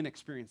would have been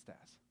experienced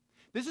as.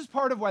 This is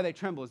part of why they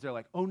tremble, is they're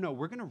like, oh no,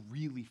 we're going to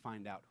really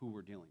find out who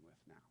we're dealing with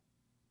now.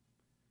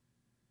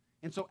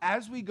 And so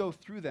as we go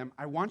through them,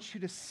 I want you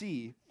to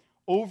see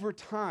over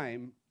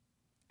time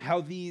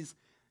how these,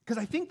 because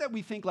I think that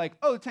we think like,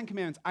 oh, the 10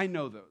 Commandments, I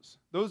know those.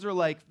 Those are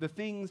like the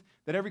things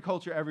that every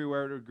culture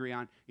everywhere would agree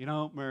on. You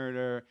don't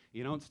murder,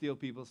 you don't steal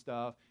people's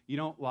stuff, you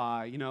don't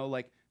lie,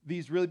 like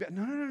these really bad.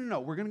 No.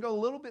 We're going to go a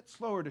little bit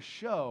slower to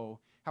show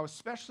how,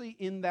 especially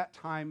in that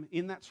time,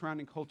 in that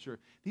surrounding culture,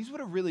 these would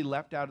have really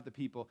leapt out at the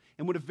people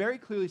and would have very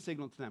clearly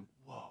signaled to them,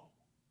 whoa,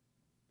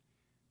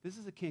 this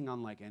is a king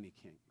unlike any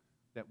king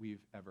that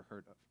we've ever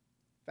heard of.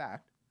 In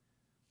fact,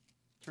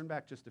 turn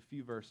back just a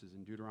few verses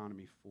in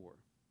Deuteronomy 4.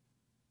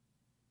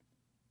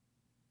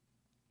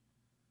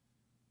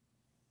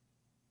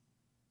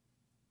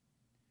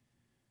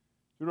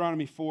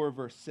 Deuteronomy 4,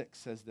 verse 6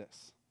 says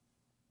this.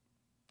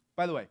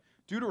 By the way,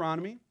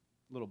 Deuteronomy,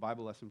 little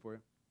Bible lesson for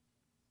you.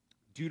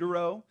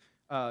 Deutero,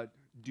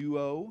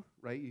 duo,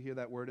 right? You hear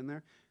that word in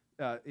there?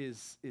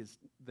 Is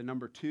the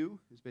number 2,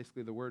 is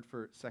basically the word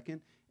for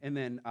second. And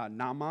then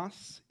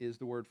namas is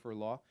the word for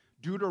law.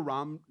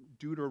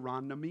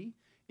 Deuteronomy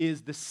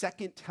is the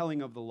second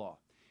telling of the law.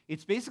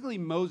 It's basically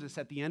Moses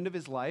at the end of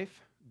his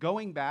life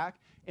going back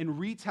and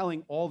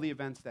retelling all the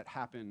events that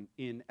happen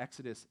in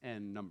Exodus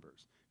and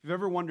Numbers. If you've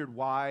ever wondered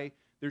why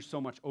there's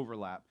so much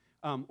overlap,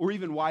 or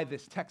even why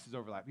this text is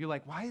overlap, you're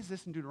like, why is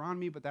this in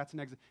Deuteronomy, but that's in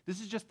Exodus? This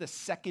is just the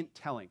second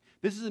telling.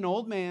 This is an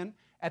old man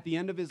at the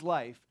end of his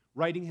life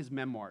writing his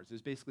memoirs,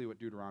 is basically what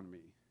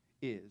Deuteronomy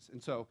is.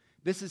 And so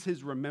this is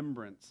his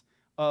remembrance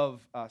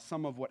of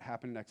some of what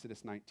happened in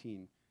Exodus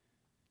 19.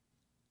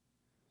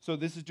 So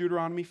this is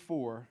Deuteronomy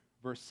 4,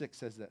 verse 6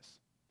 says this.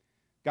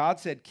 God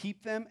said,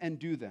 keep them and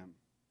do them,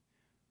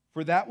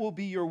 for that will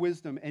be your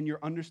wisdom and your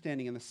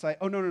understanding in the sight.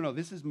 Oh, no.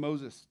 This is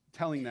Moses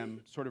telling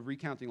them, sort of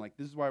recounting, like,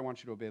 this is why I want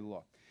you to obey the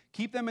law.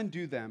 Keep them and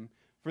do them,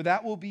 for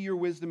that will be your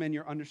wisdom and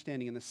your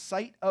understanding in the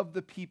sight of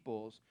the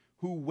peoples,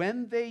 who,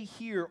 when they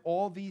hear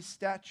all these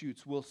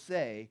statutes, will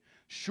say,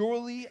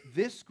 surely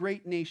this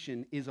great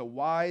nation is a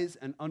wise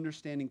and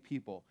understanding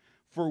people.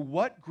 For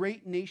what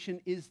great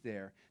nation is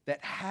there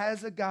that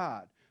has a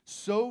God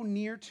so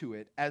near to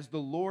it as the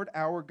Lord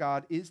our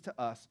God is to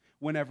us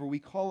whenever we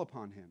call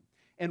upon him?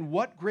 And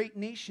what great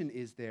nation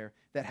is there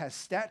that has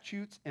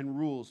statutes and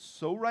rules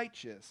so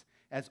righteous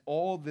as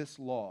all this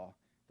law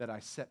that I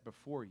set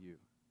before you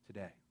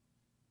today?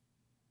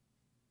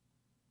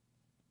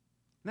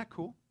 Isn't that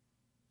cool?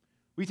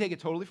 We take it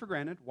totally for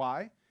granted.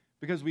 Why?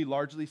 Because we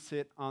largely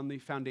sit on the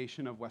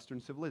foundation of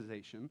Western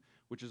civilization,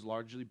 which is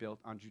largely built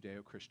on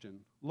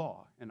Judeo-Christian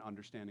law and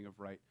understanding of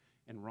right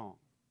and wrong.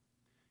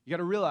 You got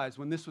to realize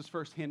when this was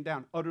first handed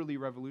down, utterly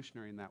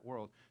revolutionary in that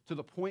world, to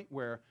the point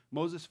where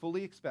Moses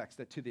fully expects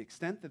that to the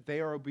extent that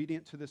they are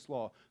obedient to this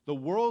law, the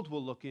world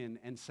will look in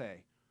and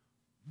say,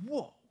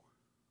 whoa,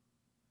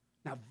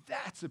 now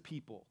that's a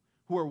people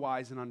who are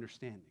wise and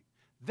understanding.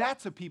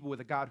 That's a people with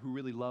a God who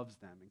really loves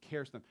them and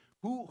cares for them.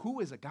 Who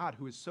is a God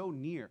who is so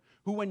near,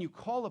 who when you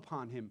call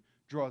upon him,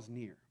 draws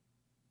near?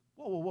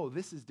 Whoa,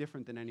 this is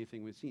different than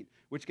anything we've seen,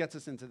 which gets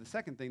us into the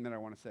second thing that I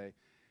want to say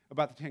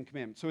about the Ten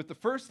Commandments. So the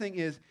first thing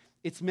is,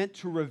 it's meant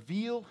to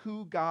reveal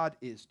who God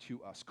is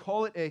to us.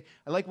 I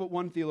like what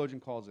one theologian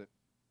calls it.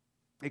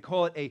 They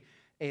call it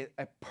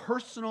a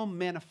personal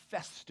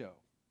manifesto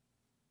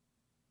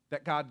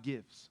that God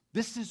gives.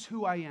 This is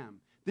who I am.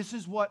 This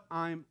is what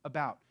I'm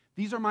about.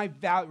 These are my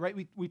values,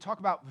 right? We talk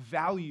about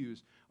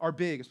values are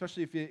big,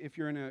 especially if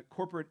you're in a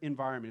corporate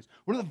environment.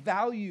 What are the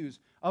values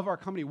of our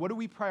company? What do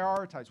we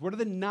prioritize? What are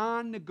the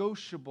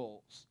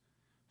non-negotiables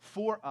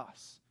for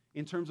us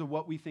in terms of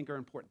what we think are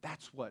important?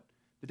 That's what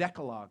the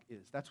Decalogue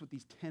is. That's what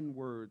these 10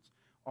 words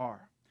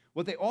are.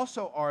 What they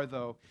also are,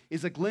 though,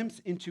 is a glimpse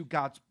into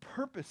God's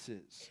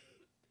purposes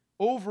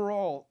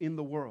overall in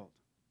the world.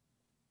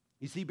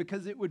 You see,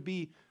 because it would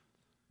be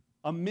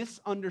a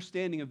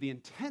misunderstanding of the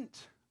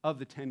intent of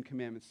the Ten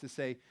Commandments to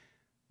say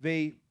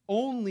they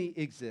only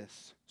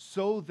exist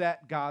so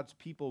that God's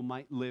people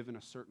might live in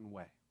a certain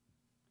way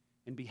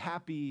and be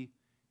happy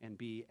and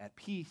be at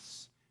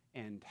peace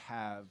and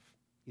have,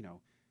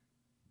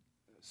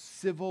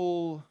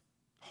 civil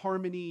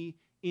harmony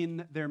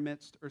in their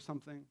midst or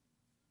something.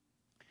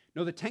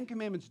 No, the Ten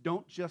Commandments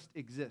don't just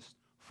exist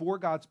for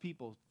God's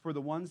people, for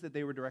the ones that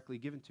they were directly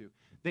given to.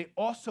 They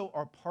also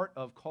are part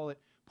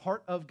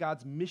of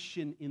God's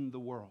mission in the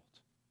world.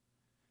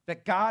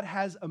 That God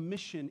has a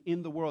mission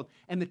in the world,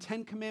 and the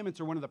Ten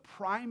Commandments are one of the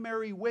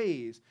primary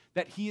ways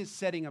that he is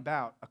setting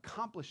about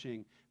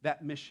accomplishing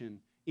that mission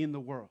in the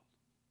world.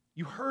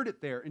 You heard it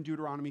there in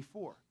Deuteronomy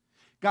 4.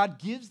 God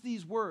gives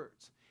these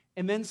words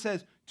and then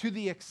says, to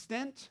the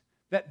extent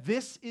that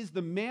this is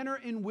the manner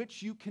in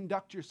which you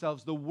conduct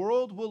yourselves, the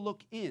world will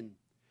look in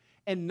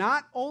and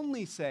not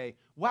only say,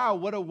 wow,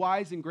 what a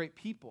wise and great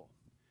people,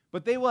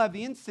 but they will have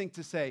the instinct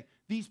to say,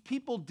 these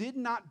people did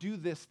not do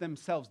this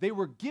themselves. They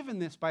were given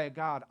this by a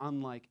God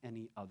unlike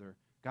any other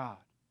God.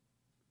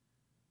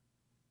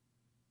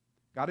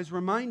 God is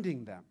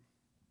reminding them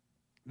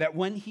that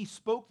when he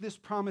spoke this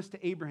promise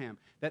to Abraham,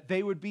 that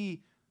they would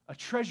be a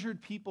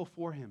treasured people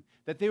for him,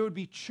 that they would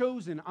be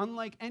chosen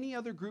unlike any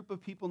other group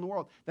of people in the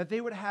world, that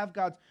they would have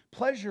God's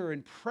pleasure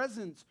and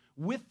presence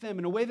with them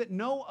in a way that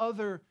no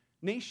other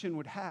nation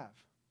would have,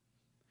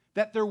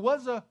 that there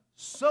was a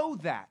so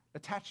that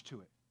attached to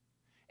it.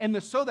 And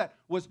the so that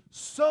was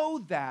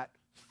so that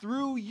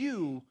through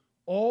you,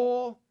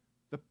 all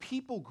the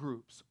people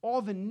groups,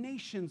 all the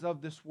nations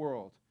of this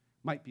world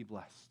might be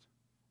blessed.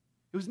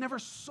 It was never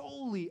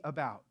solely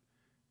about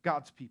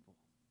God's people.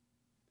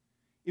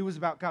 It was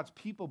about God's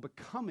people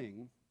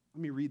becoming,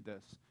 let me read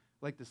this,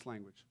 I like this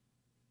language.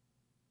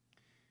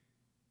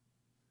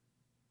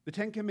 The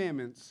Ten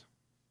Commandments,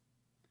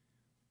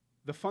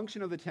 the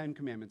function of the Ten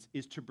Commandments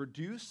is to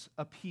produce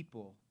a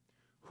people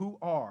who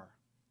are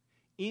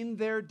in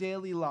their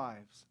daily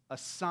lives a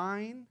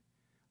sign,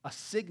 a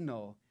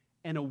signal,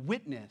 and a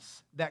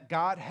witness that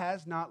God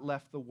has not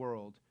left the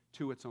world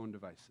to its own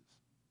devices.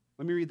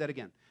 Let me read that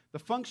again. The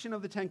function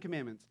of the Ten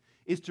Commandments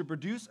is to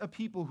produce a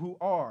people who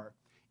are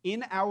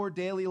in our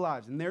daily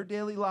lives, in their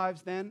daily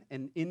lives then,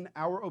 and in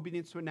our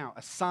obedience to it now,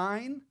 a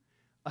sign,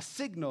 a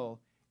signal,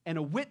 and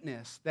a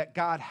witness that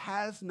God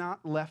has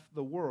not left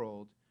the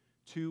world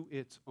to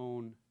its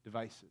own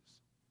devices.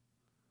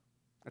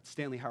 That's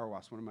Stanley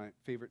Hauerwas, one of my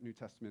favorite New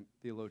Testament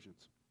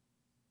theologians.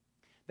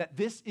 That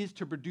this is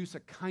to produce a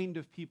kind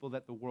of people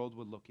that the world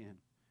would look in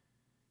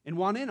and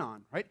want in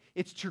on, right?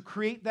 It's to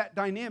create that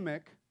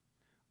dynamic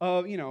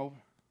of,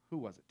 who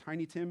was it?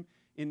 Tiny Tim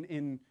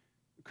in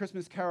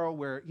Christmas Carol,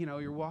 where,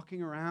 you're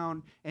walking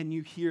around and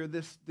you hear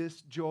this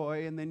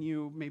joy, and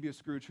then maybe a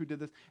Scrooge who did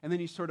this, and then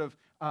you sort of,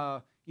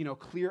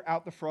 clear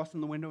out the frost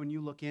in the window and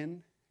you look in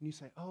and you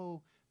say, oh,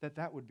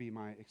 that would be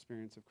my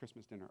experience of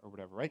Christmas dinner or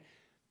whatever, right?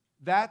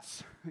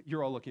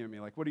 You're all looking at me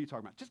like, what are you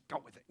talking about? Just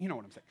go with it. You know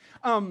what I'm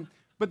saying.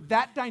 But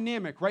that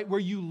dynamic, right, where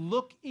you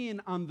look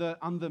in on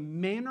the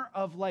manner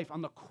of life,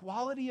 on the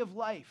quality of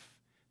life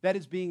that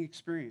is being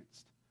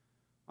experienced,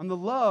 on the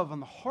love, on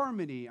the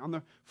harmony, on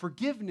the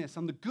forgiveness,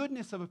 on the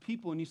goodness of a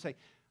people, and you say,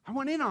 I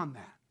want in on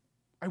that.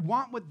 I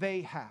want what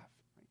they have.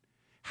 Right?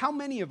 How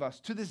many of us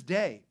to this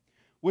day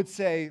would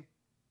say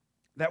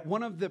that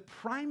one of the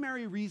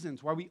primary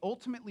reasons why we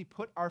ultimately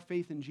put our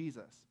faith in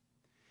Jesus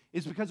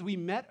is because we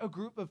met a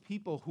group of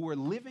people who were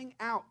living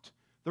out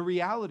the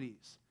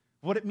realities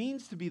of what it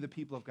means to be the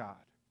people of God.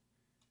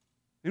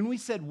 And we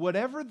said,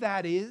 whatever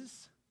that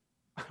is,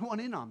 I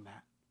want in on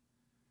that.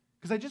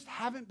 Because I just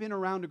haven't been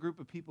around a group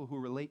of people who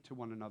relate to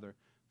one another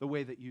the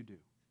way that you do.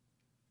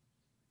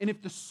 And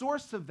if the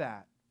source of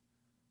that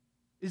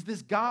is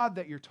this God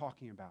that you're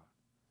talking about,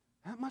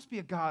 that must be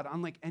a God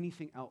unlike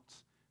anything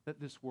else that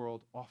this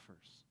world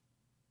offers.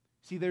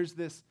 See, there's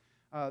this,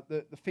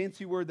 the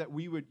fancy word that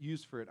we would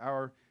use for it.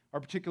 Our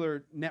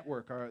particular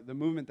network, the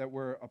movement that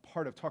we're a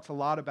part of, talks a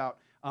lot about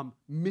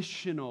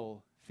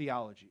missional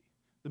theology,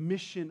 the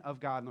mission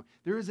of God.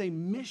 There is a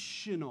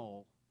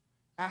missional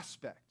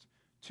aspect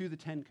to the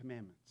Ten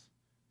Commandments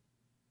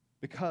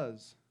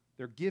because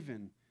they're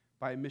given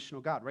by a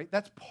missional God, right?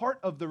 That's part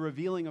of the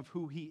revealing of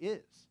who he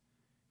is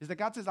that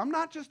God says, I'm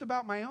not just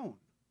about my own.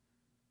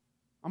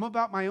 I'm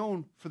about my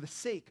own for the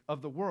sake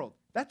of the world.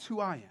 That's who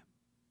I am.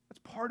 That's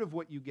part of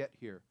what you get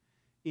here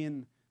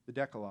in the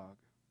Decalogue.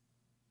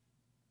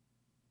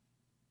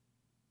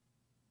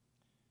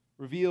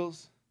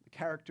 Reveals the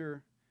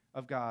character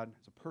of God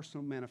as a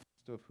personal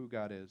manifesto of who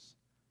God is.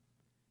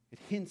 It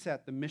hints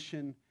at the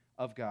mission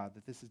of God,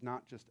 that this is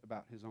not just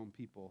about his own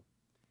people.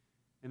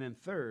 And then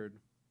third,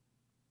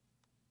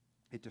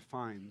 it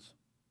defines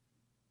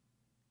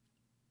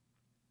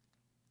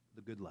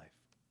the good life.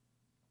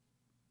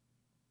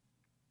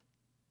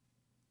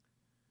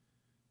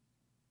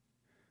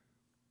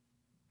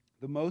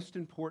 The most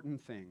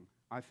important thing,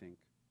 I think,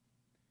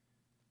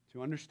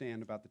 to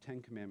understand about the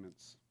Ten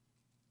Commandments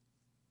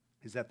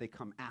is that they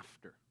come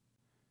after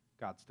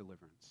God's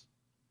deliverance.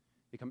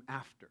 They come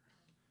after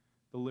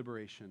the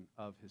liberation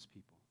of his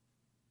people.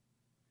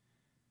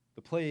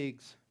 The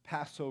plagues,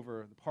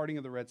 Passover, the parting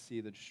of the Red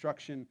Sea, the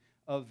destruction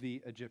of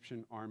the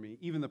Egyptian army,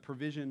 even the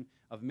provision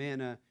of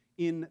manna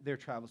in their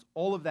travels,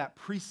 all of that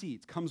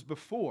precedes, comes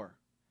before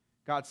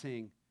God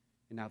saying,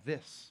 and now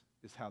this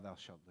is how thou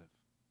shalt live.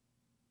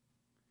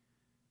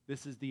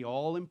 This is the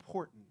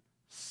all-important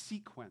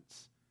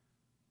sequence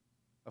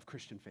of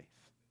Christian faith.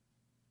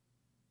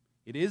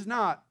 It is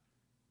not,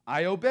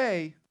 I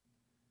obey,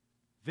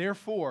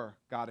 therefore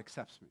God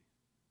accepts me.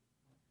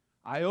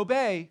 I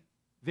obey,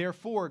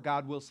 therefore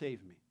God will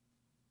save me.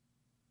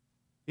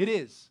 It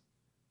is,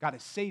 God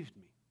has saved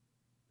me,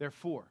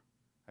 therefore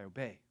I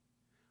obey.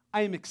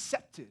 I am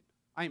accepted,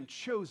 I am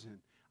chosen,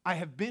 I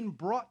have been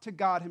brought to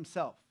God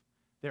himself,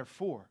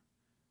 therefore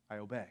I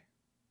obey.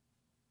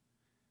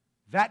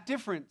 That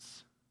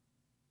difference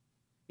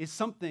is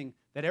something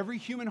that every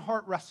human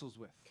heart wrestles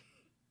with.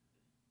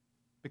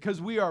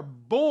 Because we are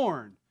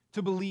born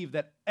to believe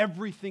that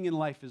everything in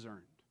life is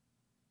earned.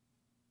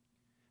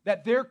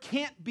 That there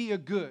can't be a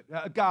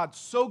God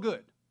so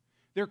good,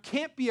 there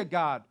can't be a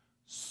God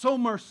so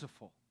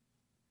merciful,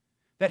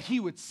 that he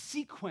would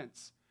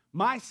sequence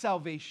my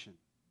salvation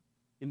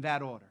in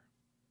that order.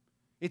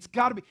 It's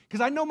got to be,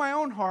 because I know my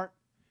own heart,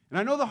 and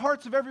I know the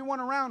hearts of everyone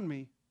around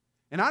me,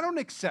 and I don't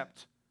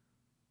accept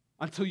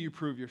until you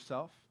prove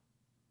yourself.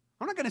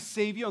 I'm not going to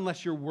save you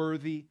unless you're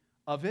worthy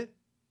of it.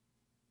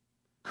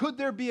 Could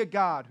there be a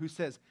God who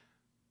says,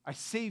 I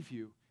save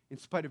you in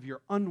spite of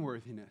your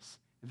unworthiness,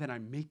 and then I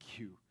make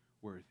you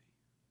worthy?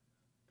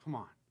 Come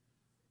on.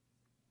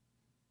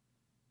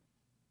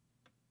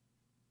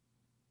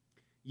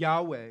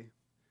 Yahweh,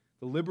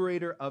 the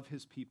liberator of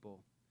his people,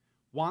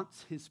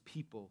 wants his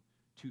people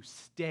to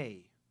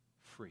stay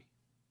free.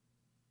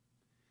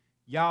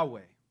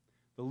 Yahweh,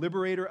 the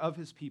liberator of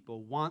his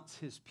people, wants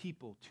his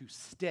people to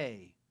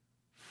stay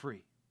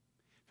free.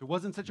 If it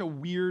wasn't such a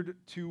weird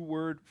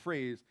two-word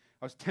phrase,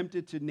 I was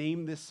tempted to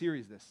name this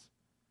series this.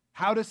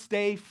 How to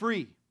Stay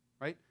Free,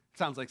 right?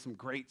 Sounds like some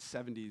great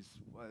 70s,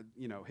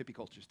 hippie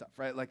culture stuff,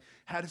 right? Like,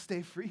 how to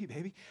stay free,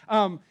 baby.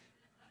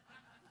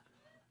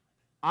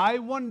 I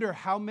wonder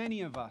how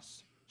many of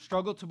us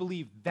struggle to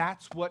believe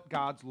that's what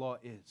God's law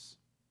is.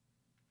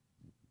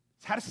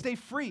 It's how to stay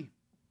free,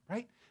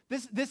 right?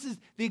 This is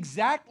the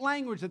exact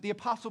language that the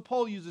Apostle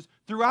Paul uses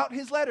throughout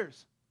his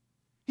letters.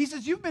 He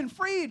says, you've been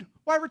freed.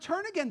 Why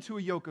return again to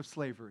a yoke of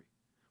slavery?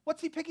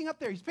 What's he picking up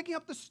there? He's picking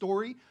up the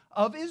story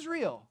of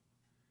Israel.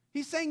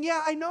 He's saying,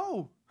 yeah, I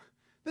know.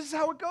 This is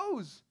how it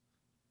goes.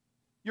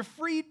 You're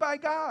freed by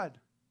God.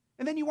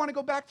 And then you want to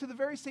go back to the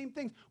very same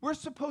things. We're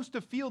supposed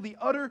to feel the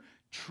utter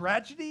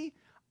tragedy,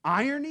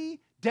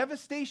 irony,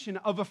 devastation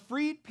of a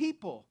freed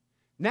people.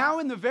 Now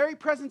in the very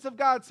presence of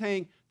God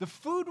saying, the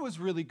food was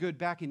really good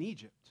back in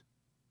Egypt.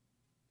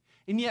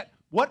 And yet,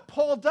 what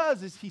Paul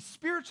does is he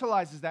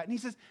spiritualizes that. And he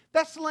says,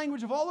 that's the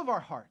language of all of our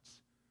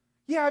hearts.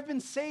 Yeah, I've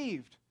been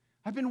saved.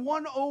 I've been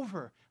won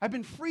over. I've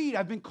been freed.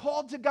 I've been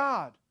called to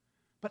God.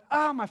 But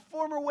my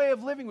former way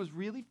of living was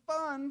really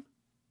fun.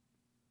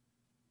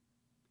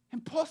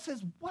 And Paul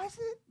says, was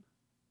it?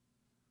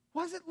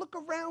 Was it? Look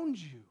around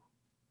you.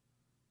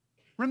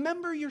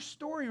 Remember your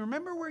story.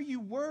 Remember where you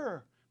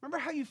were. Remember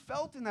how you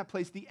felt in that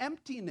place, the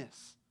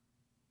emptiness.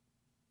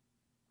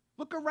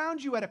 Look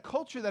around you at a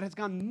culture that has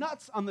gone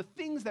nuts on the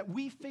things that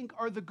we think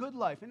are the good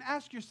life. And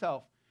ask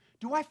yourself,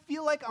 do I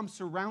feel like I'm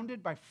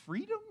surrounded by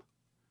freedom?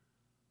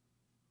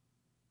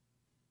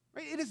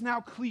 Right? It is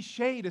now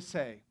cliche to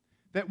say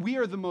that we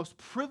are the most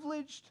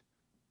privileged,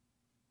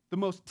 the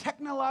most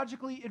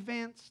technologically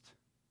advanced,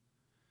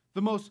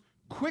 the most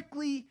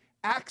quickest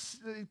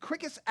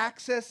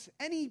access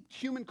any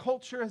human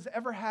culture has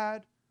ever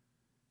had.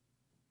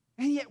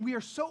 And yet we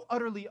are so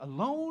utterly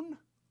alone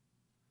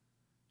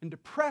and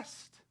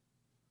depressed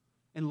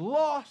and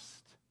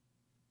lost.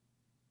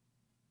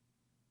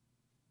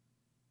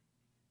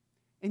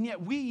 And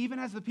yet we, even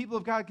as the people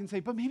of God, can say,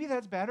 but maybe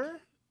that's better?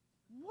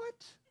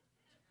 What?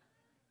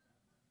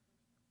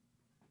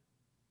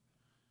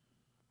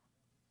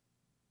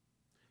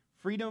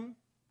 Freedom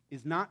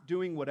is not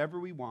doing whatever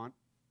we want.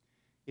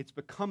 It's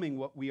becoming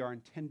what we are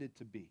intended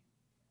to be.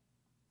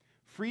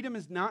 Freedom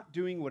is not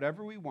doing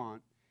whatever we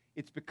want.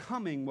 It's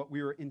becoming what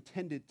we are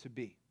intended to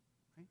be.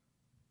 Right?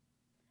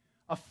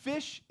 A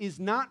fish is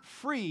not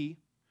free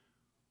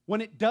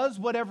when it does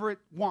whatever it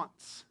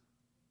wants.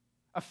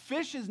 A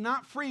fish is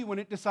not free when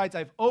it decides,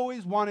 I've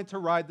always wanted to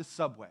ride the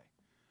subway,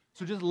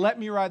 so just let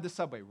me ride the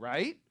subway,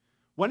 right?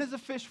 When is a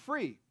fish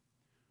free?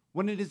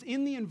 When it is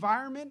in the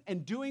environment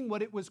and doing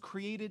what it was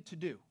created to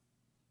do.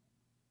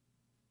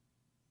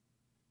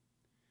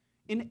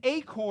 An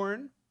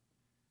acorn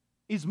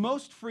is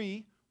most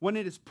free when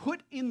it is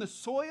put in the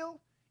soil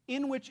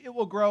in which it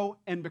will grow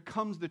and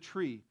becomes the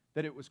tree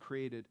that it was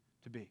created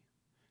to be.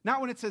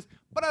 Not when it says,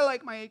 but I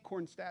like my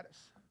acorn status.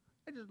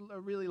 I just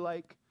really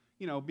like,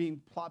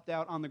 being plopped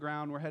out on the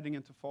ground. We're heading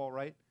into fall,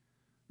 right?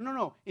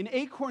 No. An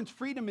acorn's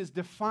freedom is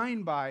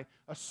defined by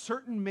a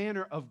certain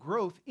manner of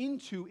growth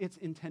into its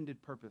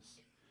intended purpose.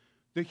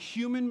 The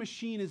human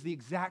machine is the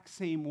exact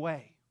same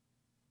way.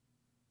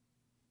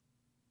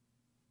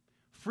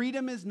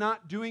 Freedom is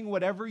not doing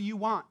whatever you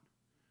want.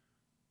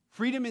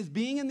 Freedom is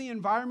being in the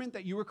environment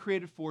that you were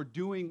created for,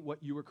 doing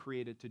what you were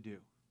created to do.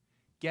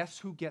 Guess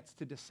who gets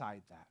to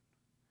decide that?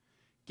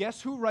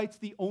 Guess who writes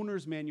the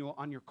owner's manual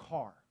on your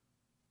car?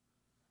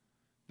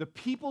 The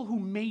people who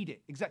made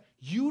it.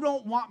 You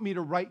don't want me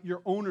to write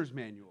your owner's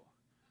manual.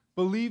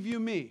 Believe you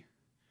me.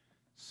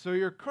 So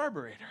your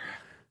carburetor.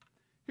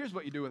 Here's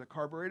what you do with a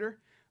carburetor.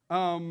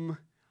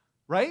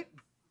 Right?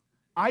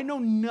 I know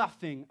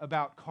nothing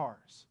about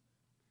cars.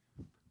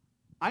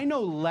 I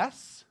know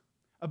less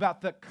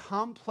about the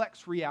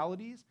complex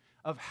realities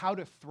of how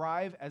to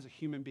thrive as a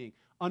human being,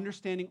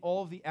 understanding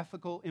all of the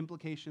ethical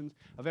implications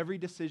of every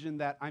decision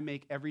that I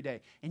make every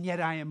day. And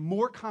yet I am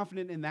more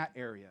confident in that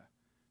area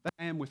than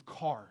I am with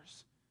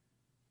cars,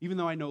 even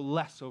though I know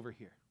less over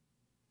here.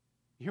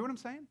 You hear what I'm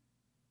saying?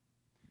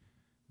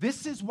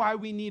 This is why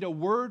we need a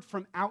word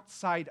from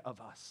outside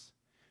of us.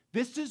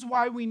 This is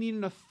why we need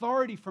an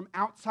authority from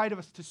outside of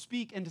us to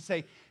speak and to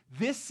say,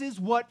 this is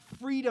what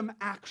freedom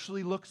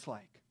actually looks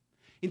like.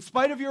 In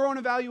spite of your own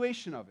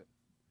evaluation of it,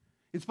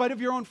 in spite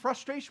of your own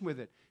frustration with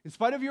it, in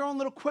spite of your own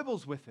little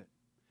quibbles with it,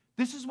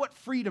 this is what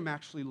freedom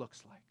actually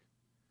looks like,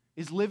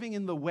 is living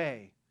in the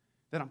way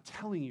that I'm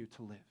telling you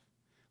to live.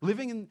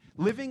 Living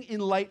in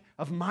light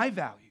of my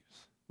values,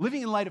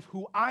 living in light of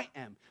who I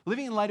am,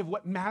 living in light of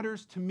what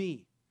matters to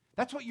me.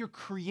 That's what your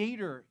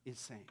Creator is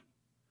saying.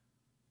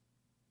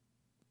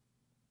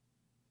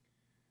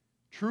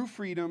 True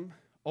freedom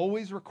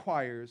always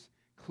requires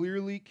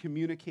clearly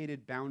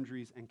communicated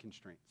boundaries and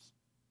constraints.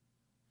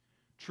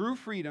 True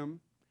freedom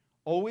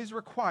always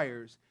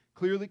requires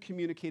clearly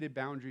communicated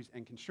boundaries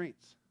and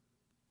constraints.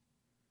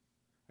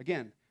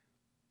 Again,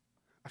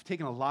 I've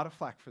taken a lot of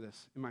flack for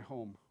this in my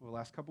home over the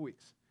last couple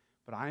weeks,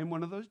 but I am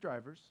one of those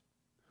drivers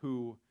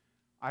who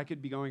I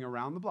could be going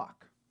around the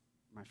block.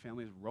 My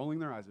family is rolling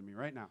their eyes at me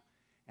right now,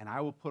 and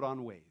I will put on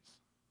Waze.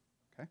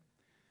 Okay?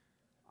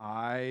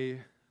 I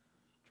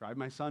drive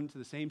my son to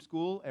the same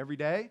school every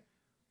day.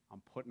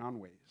 I'm putting on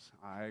Waze.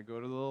 I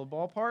go to the little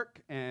ballpark,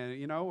 and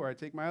where I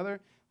take my other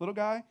little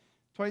guy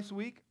twice a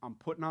week, I'm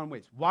putting on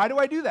Waze. Why do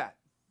I do that?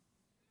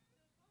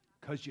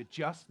 because you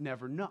just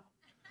never know.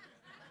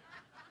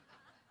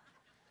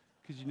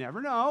 Because you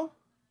never know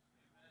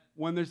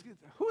when there's,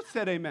 who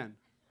said amen?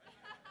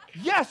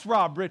 Yes,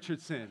 Rob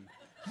Richardson.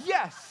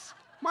 Yes,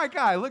 my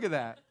guy, look at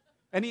that.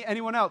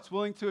 Anyone else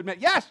willing to admit,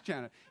 yes,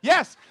 Janet,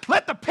 yes,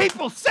 let the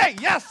people say,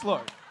 yes,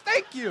 Lord.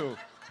 Thank you.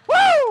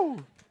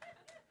 Woo!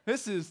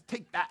 This is,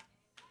 take that.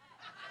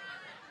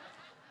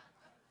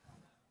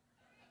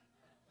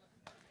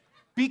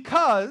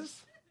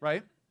 Because,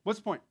 right, what's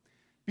the point?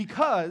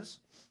 Because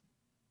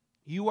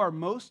you are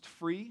most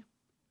free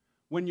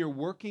when you're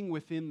working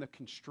within the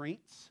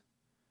constraints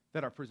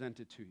that are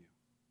presented to you.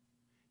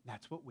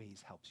 That's what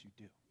Waze helps you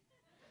do.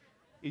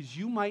 Is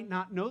you might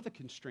not know the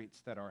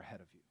constraints that are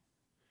ahead of you.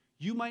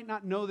 You might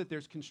not know that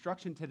there's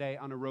construction today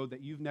on a road that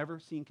you've never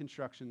seen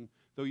construction,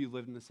 though you've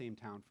lived in the same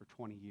town for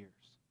 20 years.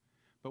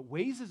 But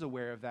Waze is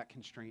aware of that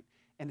constraint,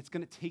 and it's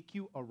going to take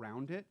you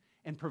around it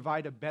and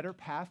provide a better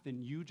path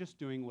than you just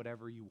doing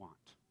whatever you want.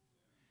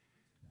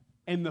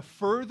 And the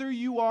further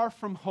you are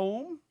from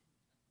home,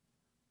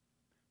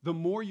 the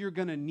more you're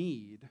going to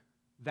need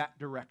that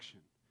direction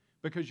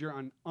because you're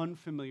on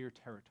unfamiliar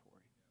territory.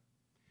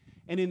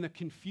 And in the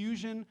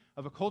confusion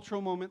of a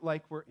cultural moment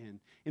like we're in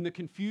the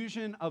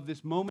confusion of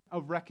this moment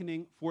of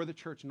reckoning for the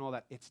church and all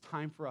that, it's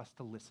time for us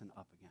to listen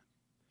up again.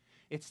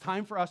 It's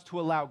time for us to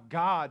allow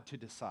God to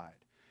decide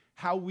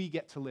how we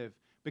get to live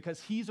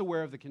because He's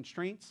aware of the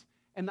constraints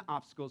and the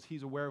obstacles.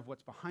 He's aware of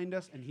what's behind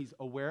us, and He's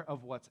aware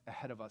of what's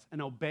ahead of us.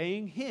 And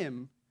obeying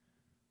Him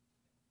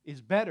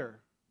is better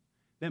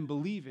than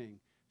believing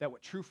that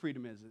what true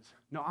freedom is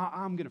no,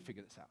 I'm going to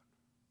figure this out.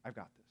 I've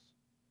got this.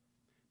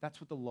 That's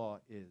what the law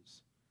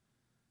is.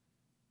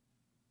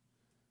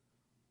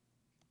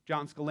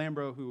 John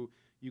Scalambro, who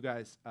you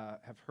guys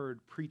have heard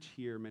preach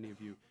here, many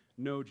of you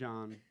know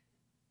John.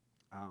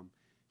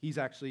 He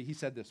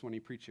said this when he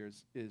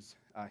preaches,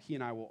 he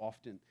and I will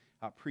often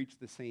preach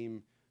the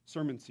same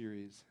sermon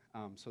series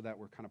so that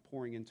we're kind of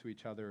pouring into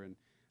each other and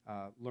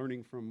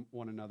learning from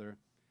one another.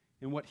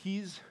 And what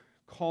he's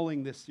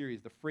calling this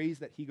series, the phrase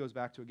that he goes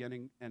back to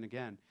again and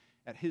again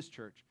at his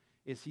church,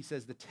 is he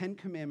says the 10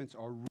 Commandments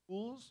are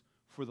rules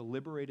for the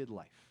liberated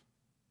life.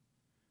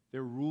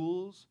 They're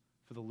rules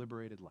for the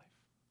liberated life.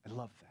 I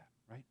love that,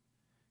 right?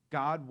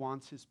 God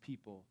wants His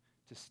people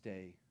to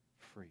stay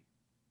free.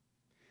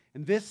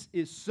 And this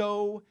is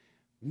so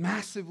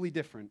massively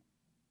different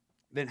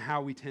than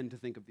how we tend to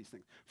think of these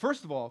things.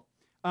 First of all,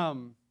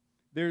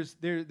 there's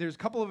a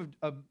couple of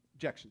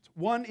objections.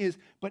 One is,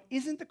 but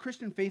isn't the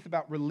Christian faith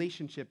about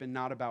relationship and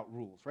not about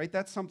rules, right?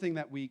 That's something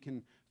that we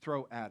can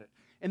throw at it.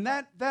 And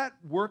that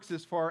works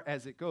as far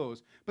as it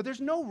goes. But there's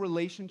no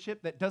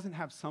relationship that doesn't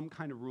have some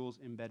kind of rules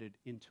embedded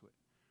into it.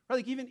 Right?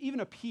 Like even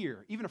a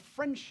peer, even a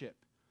friendship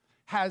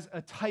has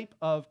a type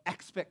of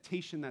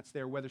expectation that's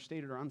there, whether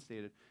stated or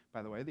unstated.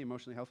 By the way, the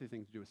emotionally healthy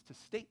thing to do is to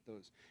state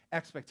those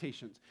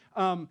expectations.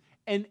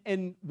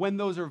 And when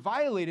those are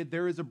violated,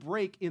 there is a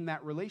break in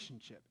that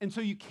relationship. And so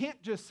you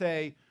can't just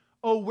say,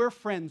 oh, we're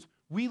friends,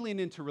 we lean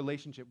into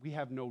relationship, we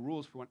have no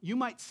rules for one. You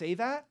might say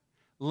that,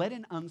 let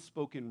an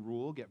unspoken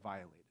rule get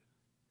violated.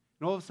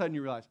 And all of a sudden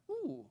you realize,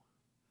 ooh,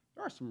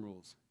 there are some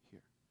rules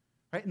here.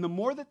 Right? And the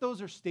more that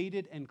those are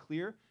stated and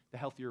clear, the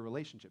healthier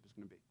relationship is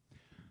going to be.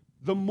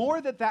 The more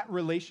that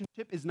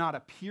relationship is not a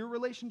peer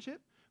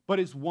relationship, but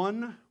is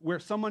one where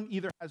someone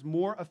either has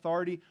more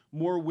authority,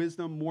 more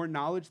wisdom, more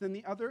knowledge than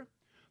the other,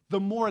 the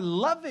more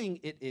loving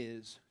it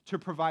is to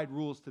provide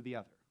rules to the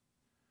other.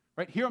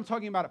 Right? Here I'm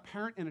talking about a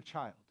parent and a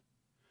child.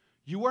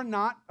 You are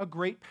not a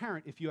great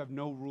parent if you have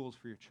no rules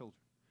for your children.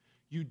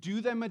 You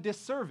do them a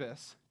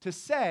disservice to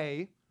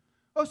say,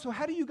 oh, so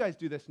how do you guys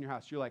do this in your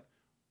house? You're like,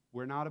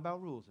 we're not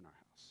about rules in our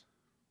house.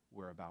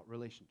 We're about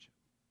relationship.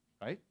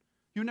 Right?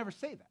 You never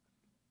say that.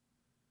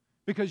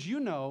 Because you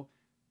know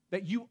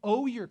that you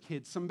owe your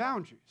kids some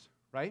boundaries,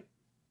 right?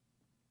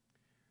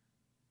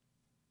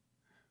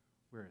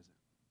 Where is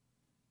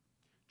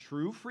it?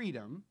 True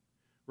freedom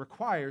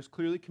requires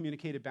clearly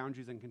communicated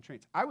boundaries and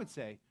constraints. I would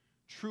say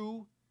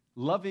true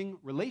loving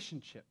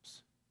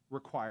relationships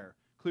require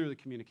clearly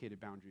communicated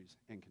boundaries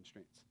and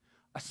constraints,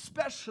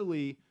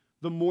 especially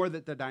the more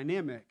that the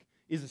dynamic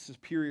is a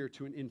superior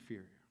to an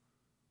inferior.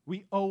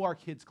 We owe our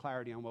kids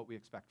clarity on what we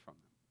expect from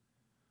them.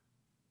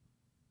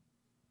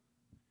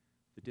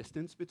 The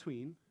distance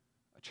between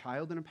a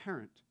child and a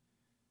parent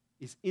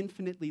is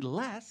infinitely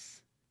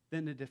less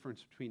than the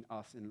difference between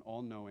us and an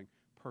all-knowing,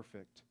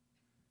 perfect,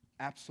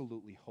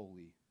 absolutely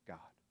holy God.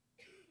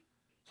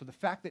 So the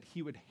fact that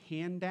He would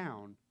hand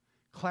down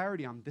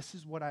clarity on this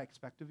is what I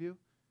expect of you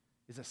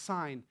is a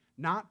sign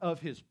not of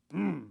His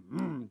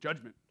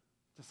judgment.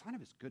 It's a sign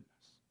of His goodness.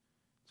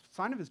 It's a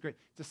sign of His grace.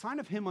 It's a sign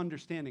of Him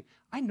understanding,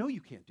 I know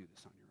you can't do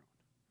this on your own.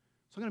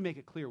 So I'm going to make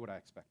it clear what I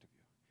expect of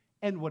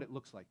you and what it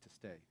looks like to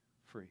stay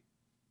free.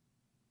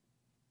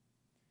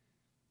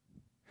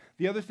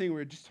 The other thing, we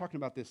were just talking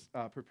about this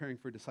preparing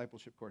for a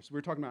discipleship course. We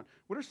were talking about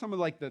what are some of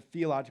like the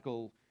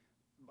theological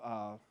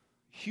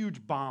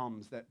huge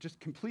bombs that just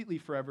completely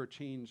forever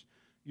change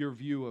your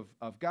view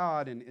of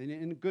God and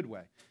in a good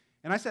way.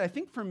 And I said, I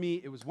think for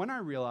me, it was when I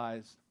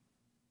realized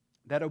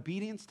that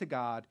obedience to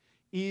God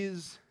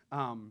is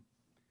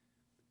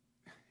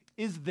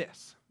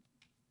this.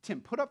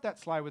 Tim, put up that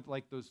slide with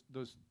like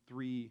those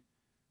three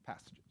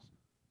passages.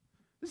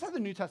 This is how the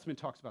New Testament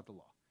talks about the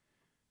law.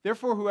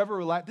 Therefore,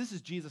 this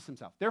is Jesus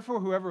himself. Therefore,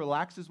 whoever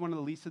relaxes one of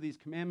the least of these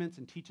commandments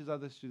and teaches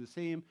others to do the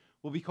same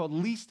will be called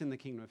least in the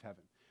kingdom of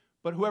heaven.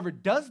 But whoever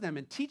does them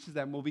and teaches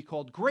them will be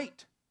called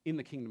great in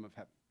the kingdom of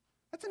heaven.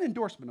 That's an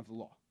endorsement of the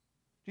law.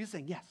 Jesus is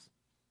saying, yes,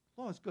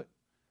 law is good.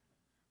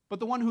 But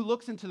the one who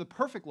looks into the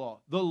perfect law,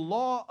 the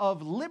law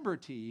of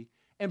liberty,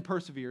 and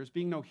perseveres,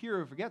 being no hearer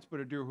who forgets, but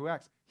a doer who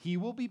acts, he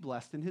will be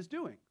blessed in his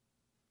doing.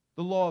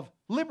 The law of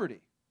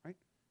liberty, right?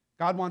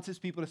 God wants his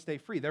people to stay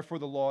free. Therefore,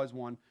 the law is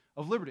one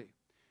of liberty.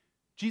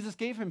 Jesus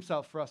gave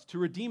himself for us to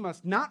redeem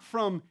us not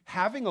from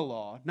having a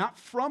law, not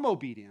from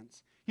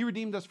obedience. He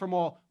redeemed us from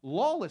all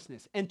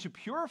lawlessness and to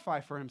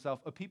purify for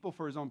himself a people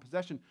for his own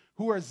possession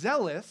who are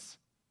zealous,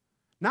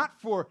 not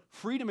for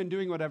freedom and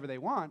doing whatever they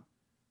want,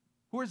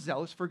 who are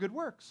zealous for good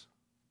works,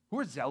 who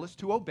are zealous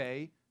to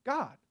obey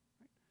God.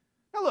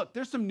 Now look,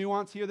 there's some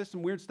nuance here. There's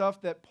some weird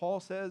stuff that Paul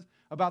says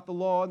about the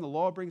law, and the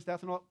law brings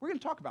death and all. We're going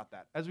to talk about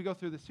that as we go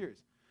through this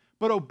series.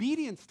 But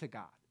obedience to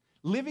God,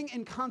 living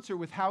in concert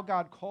with how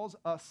God calls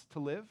us to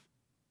live,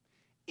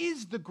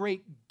 is the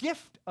great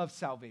gift of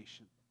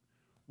salvation.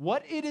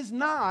 What it is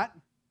not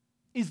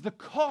is the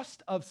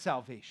cost of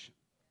salvation.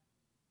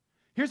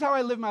 Here's how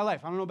I live my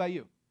life. I don't know about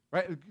you,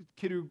 right? A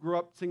kid who grew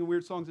up singing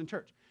weird songs in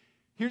church.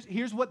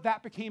 Here's what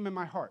that became in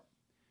my heart.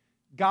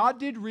 God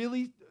did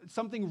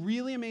something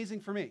really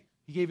amazing for me.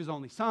 He gave his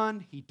only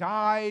son. He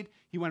died.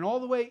 He went all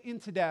the way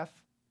into death.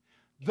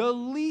 The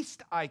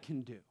least I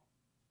can do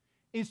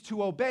is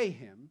to obey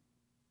him.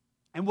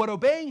 And what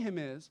obeying him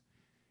is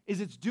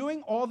it's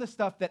doing all the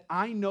stuff that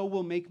I know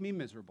will make me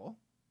miserable,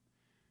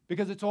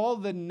 because it's all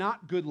the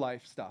not good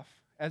life stuff,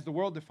 as the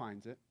world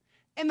defines it.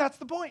 And that's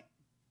the point,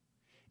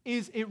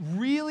 is it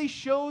really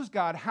shows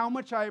God how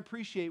much I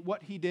appreciate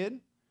what he did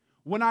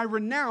when I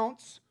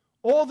renounce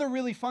all the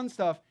really fun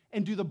stuff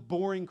and do the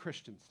boring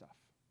Christian stuff.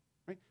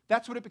 Right?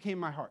 That's what it became in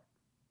my heart.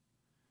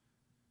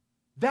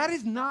 That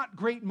is not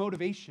great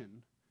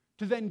motivation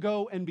to then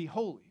go and be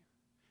holy.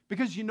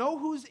 Because you know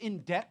who's in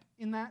debt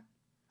in that?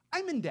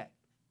 I'm in debt.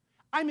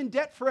 I'm in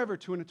debt forever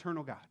to an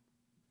eternal God.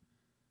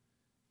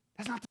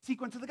 That's not the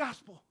sequence of the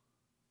gospel.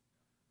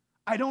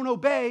 I don't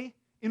obey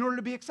in order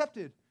to be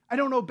accepted. I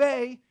don't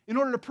obey in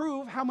order to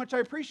prove how much I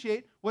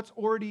appreciate what's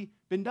already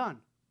been done.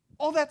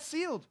 All that's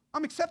sealed.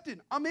 I'm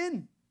accepted. I'm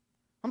in.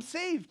 I'm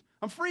saved.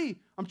 I'm free.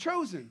 I'm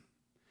chosen.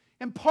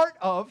 And part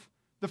of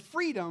the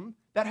freedom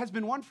that has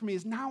been won for me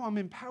is now I'm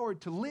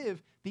empowered to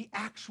live the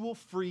actual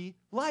free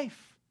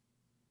life.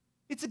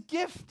 It's a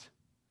gift.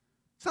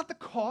 It's not the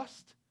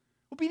cost.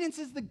 Obedience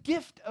is the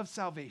gift of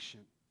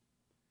salvation.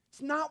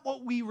 It's not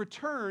what we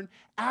return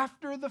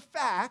after the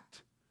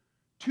fact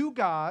to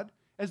God,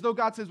 as though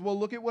God says, well,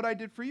 look at what I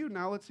did for you.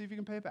 Now let's see if you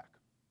can pay it back.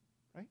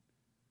 Right?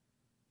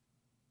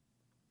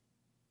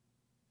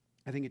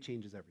 I think it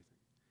changes everything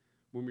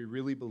when we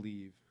really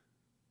believe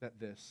that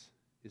this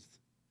is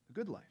a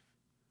good life,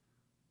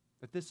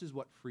 that this is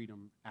what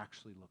freedom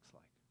actually looks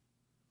like.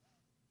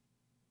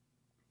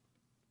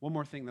 One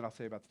more thing that I'll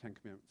say about the Ten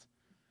Commandments.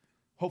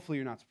 Hopefully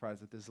you're not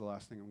surprised that this is the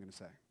last thing I'm going to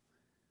say.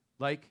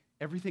 Like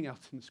everything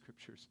else in the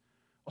Scriptures,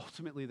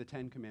 ultimately the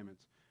Ten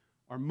Commandments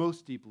are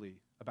most deeply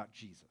about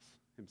Jesus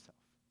himself.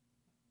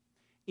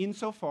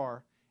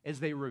 Insofar as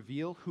they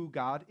reveal who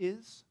God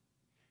is,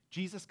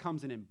 Jesus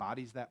comes and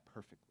embodies that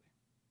perfectly.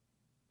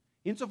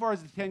 Insofar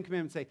as the Ten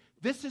Commandments say,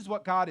 this is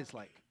what God is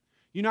like.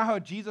 You know how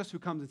Jesus who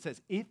comes and says,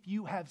 if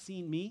you have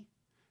seen me,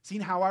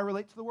 seen how I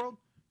relate to the world,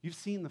 you've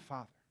seen the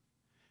Father.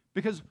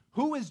 Because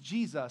who is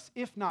Jesus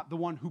if not the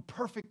one who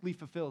perfectly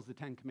fulfills the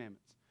Ten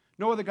Commandments?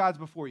 No other gods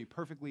before you,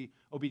 perfectly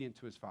obedient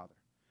to his Father.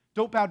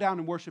 Don't bow down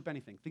and worship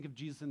anything. Think of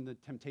Jesus in the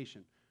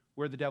temptation,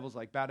 where the devil's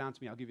like, bow down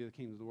to me, I'll give you the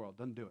kingdom of the world.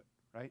 Doesn't do it,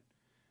 right?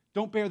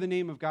 Don't bear the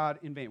name of God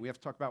in vain. We have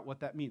to talk about what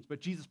that means.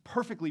 But Jesus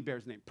perfectly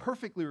bears the name,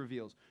 perfectly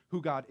reveals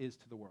who God is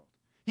to the world.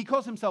 He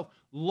calls himself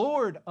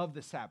Lord of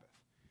the Sabbath.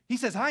 He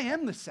says, I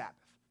am the Sabbath.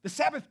 The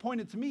Sabbath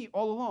pointed to me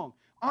all along.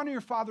 Honor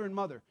your father and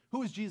mother.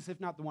 Who is Jesus if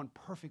not the one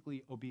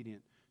perfectly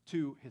obedient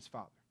to his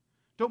Father?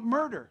 Don't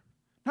murder.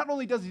 Not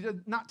only does he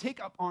not take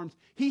up arms,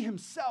 he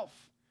himself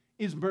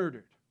is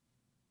murdered.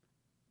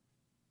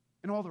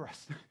 And all the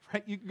rest,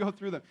 right? You can go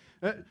through them.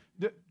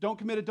 Don't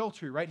commit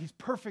adultery, right? He's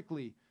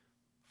perfectly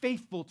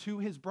faithful to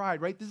his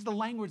bride, right? This is the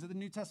language that the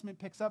New Testament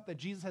picks up, that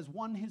Jesus has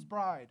won his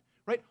bride,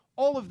 right?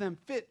 All of them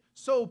fit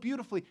so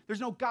beautifully. There's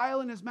no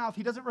guile in his mouth.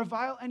 He doesn't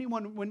revile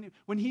anyone.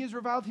 When he is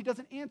reviled, he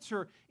doesn't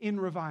answer in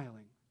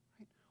reviling.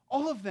 Right?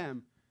 All of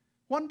them,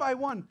 one by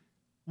one.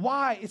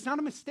 Why? It's not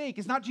a mistake.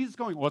 It's not Jesus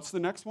going, what's the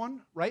next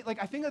one? Right?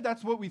 Like, I think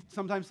that's what we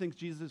sometimes think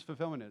Jesus'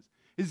 fulfillment is.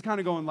 He's kind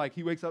of going like,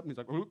 he wakes up and he's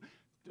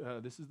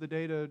like, this is the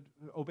day to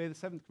obey the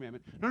seventh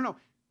commandment. No.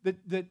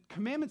 The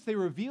commandments, they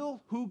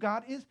reveal who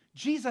God is.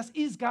 Jesus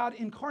is God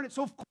incarnate,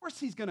 so of course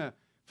he's going to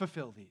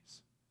fulfill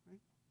these. Right?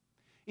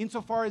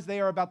 insofar as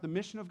they are about the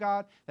mission of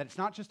God, that it's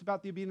not just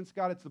about the obedience of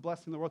God, it's the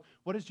blessing of the world.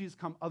 What does Jesus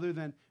come other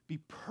than be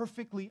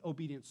perfectly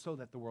obedient so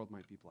that the world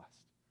might be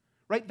blessed?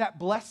 Right? That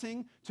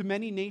blessing to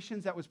many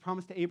nations that was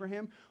promised to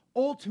Abraham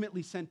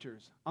ultimately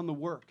centers on the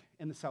work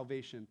and the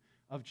salvation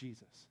of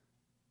Jesus.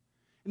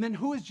 And then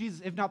who is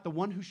Jesus if not the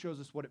one who shows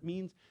us what it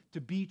means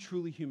to be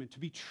truly human, to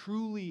be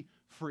truly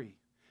free?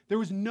 There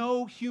was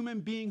no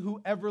human being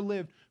who ever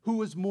lived who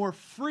was more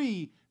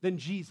free than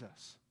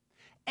Jesus.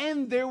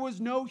 And there was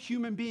no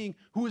human being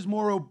who was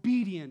more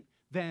obedient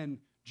than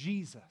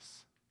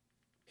Jesus.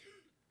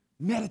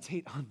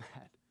 Meditate on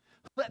that.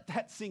 Let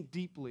that sink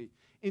deeply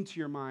into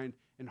your mind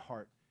and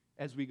heart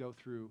as we go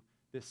through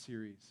this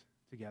series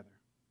together.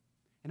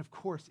 And of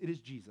course, it is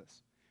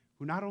Jesus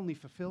who not only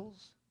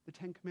fulfills the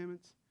Ten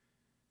Commandments,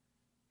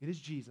 it is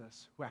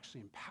Jesus who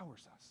actually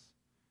empowers us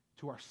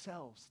to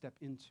ourselves step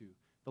into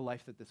the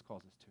life that this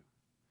calls us to.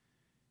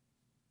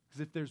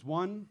 Because if there's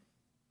one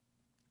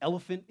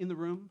elephant in the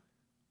room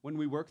when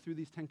we work through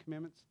these 10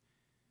 commandments,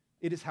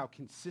 it is how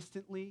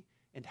consistently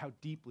and how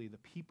deeply the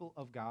people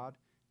of God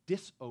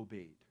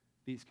disobeyed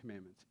these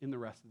commandments in the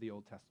rest of the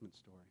Old Testament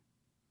story.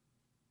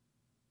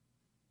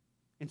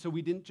 And so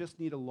we didn't just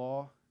need a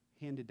law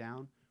handed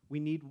down. We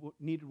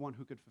needed one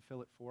who could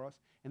fulfill it for us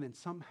and then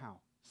somehow,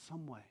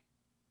 some way,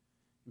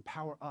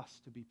 empower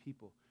us to be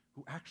people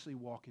who actually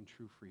walk in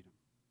true freedom.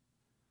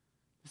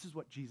 This is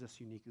what Jesus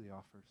uniquely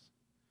offers.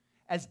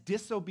 As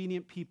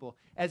disobedient people,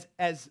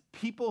 as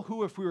people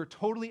who, if we were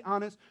totally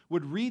honest,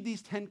 would read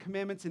these 10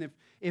 commandments, and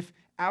if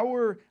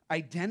our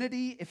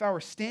identity, if our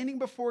standing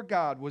before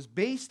God was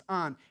based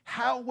on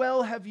how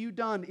well have you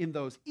done in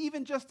those,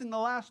 even just in the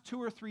last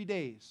 2 or 3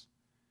 days,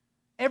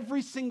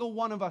 every single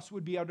one of us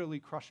would be utterly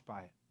crushed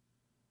by it.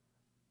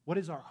 What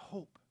is our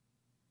hope?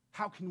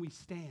 How can we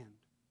stand?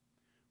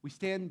 We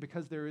stand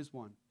because there is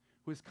one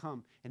who has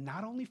come and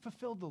not only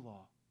fulfilled the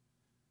law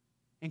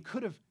and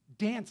could have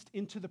danced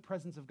into the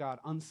presence of God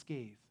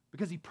unscathed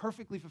because he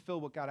perfectly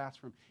fulfilled what God asked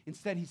from him.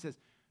 Instead, he says,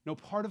 no,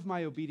 part of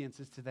my obedience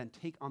is to then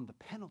take on the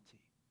penalty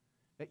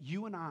that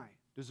you and I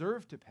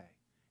deserve to pay,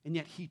 and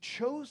yet he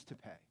chose to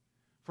pay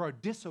for our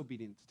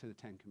disobedience to the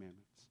 10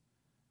 Commandments.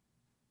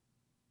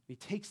 He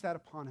takes that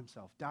upon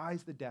himself,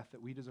 dies the death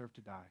that we deserve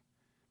to die.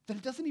 Then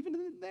it doesn't even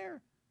end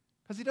there,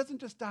 because he doesn't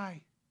just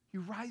die. He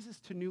rises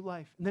to new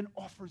life and then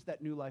offers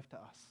that new life to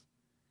us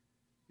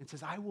and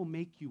says, I will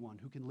make you one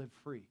who can live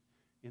free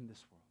in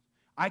this world.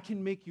 I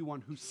can make you one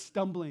who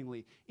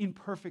stumblingly,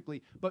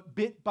 imperfectly, but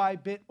bit by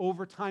bit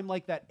over time,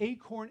 like that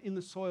acorn in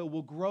the soil,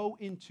 will grow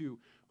into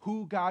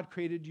who God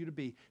created you to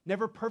be.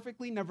 Never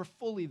perfectly, never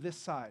fully this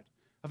side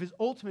of his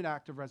ultimate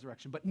act of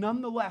resurrection, but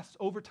nonetheless,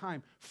 over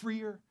time,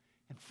 freer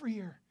and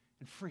freer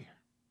and freer.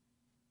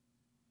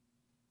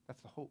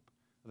 That's the hope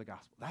of the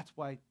gospel. That's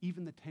why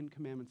even the 10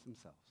 Commandments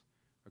themselves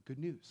are good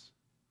news.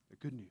 They're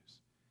good news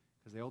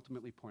because they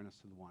ultimately point us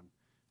to the one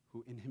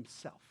who in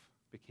himself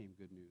became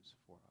good news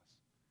for us.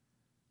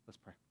 Let's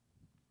pray.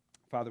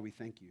 Father, we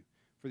thank you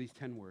for these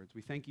 10 words.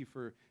 We thank you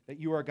for that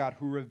you are God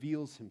who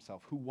reveals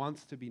himself, who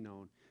wants to be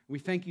known. We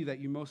thank you that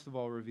you most of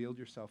all revealed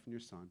yourself in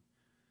your Son,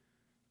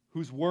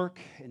 whose work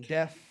and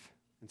death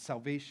and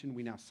salvation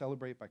we now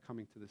celebrate by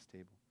coming to this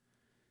table.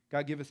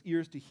 God, give us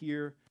ears to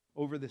hear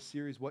over this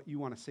series what you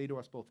want to say to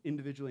us both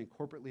individually and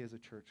corporately as a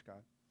church,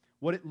 God.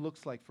 What it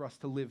looks like for us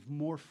to live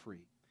more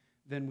free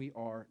than we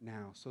are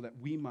now so that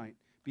we might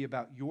be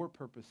about your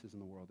purposes in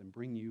the world and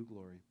bring you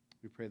glory.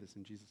 We pray this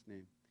in Jesus'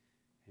 name.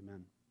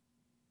 Amen.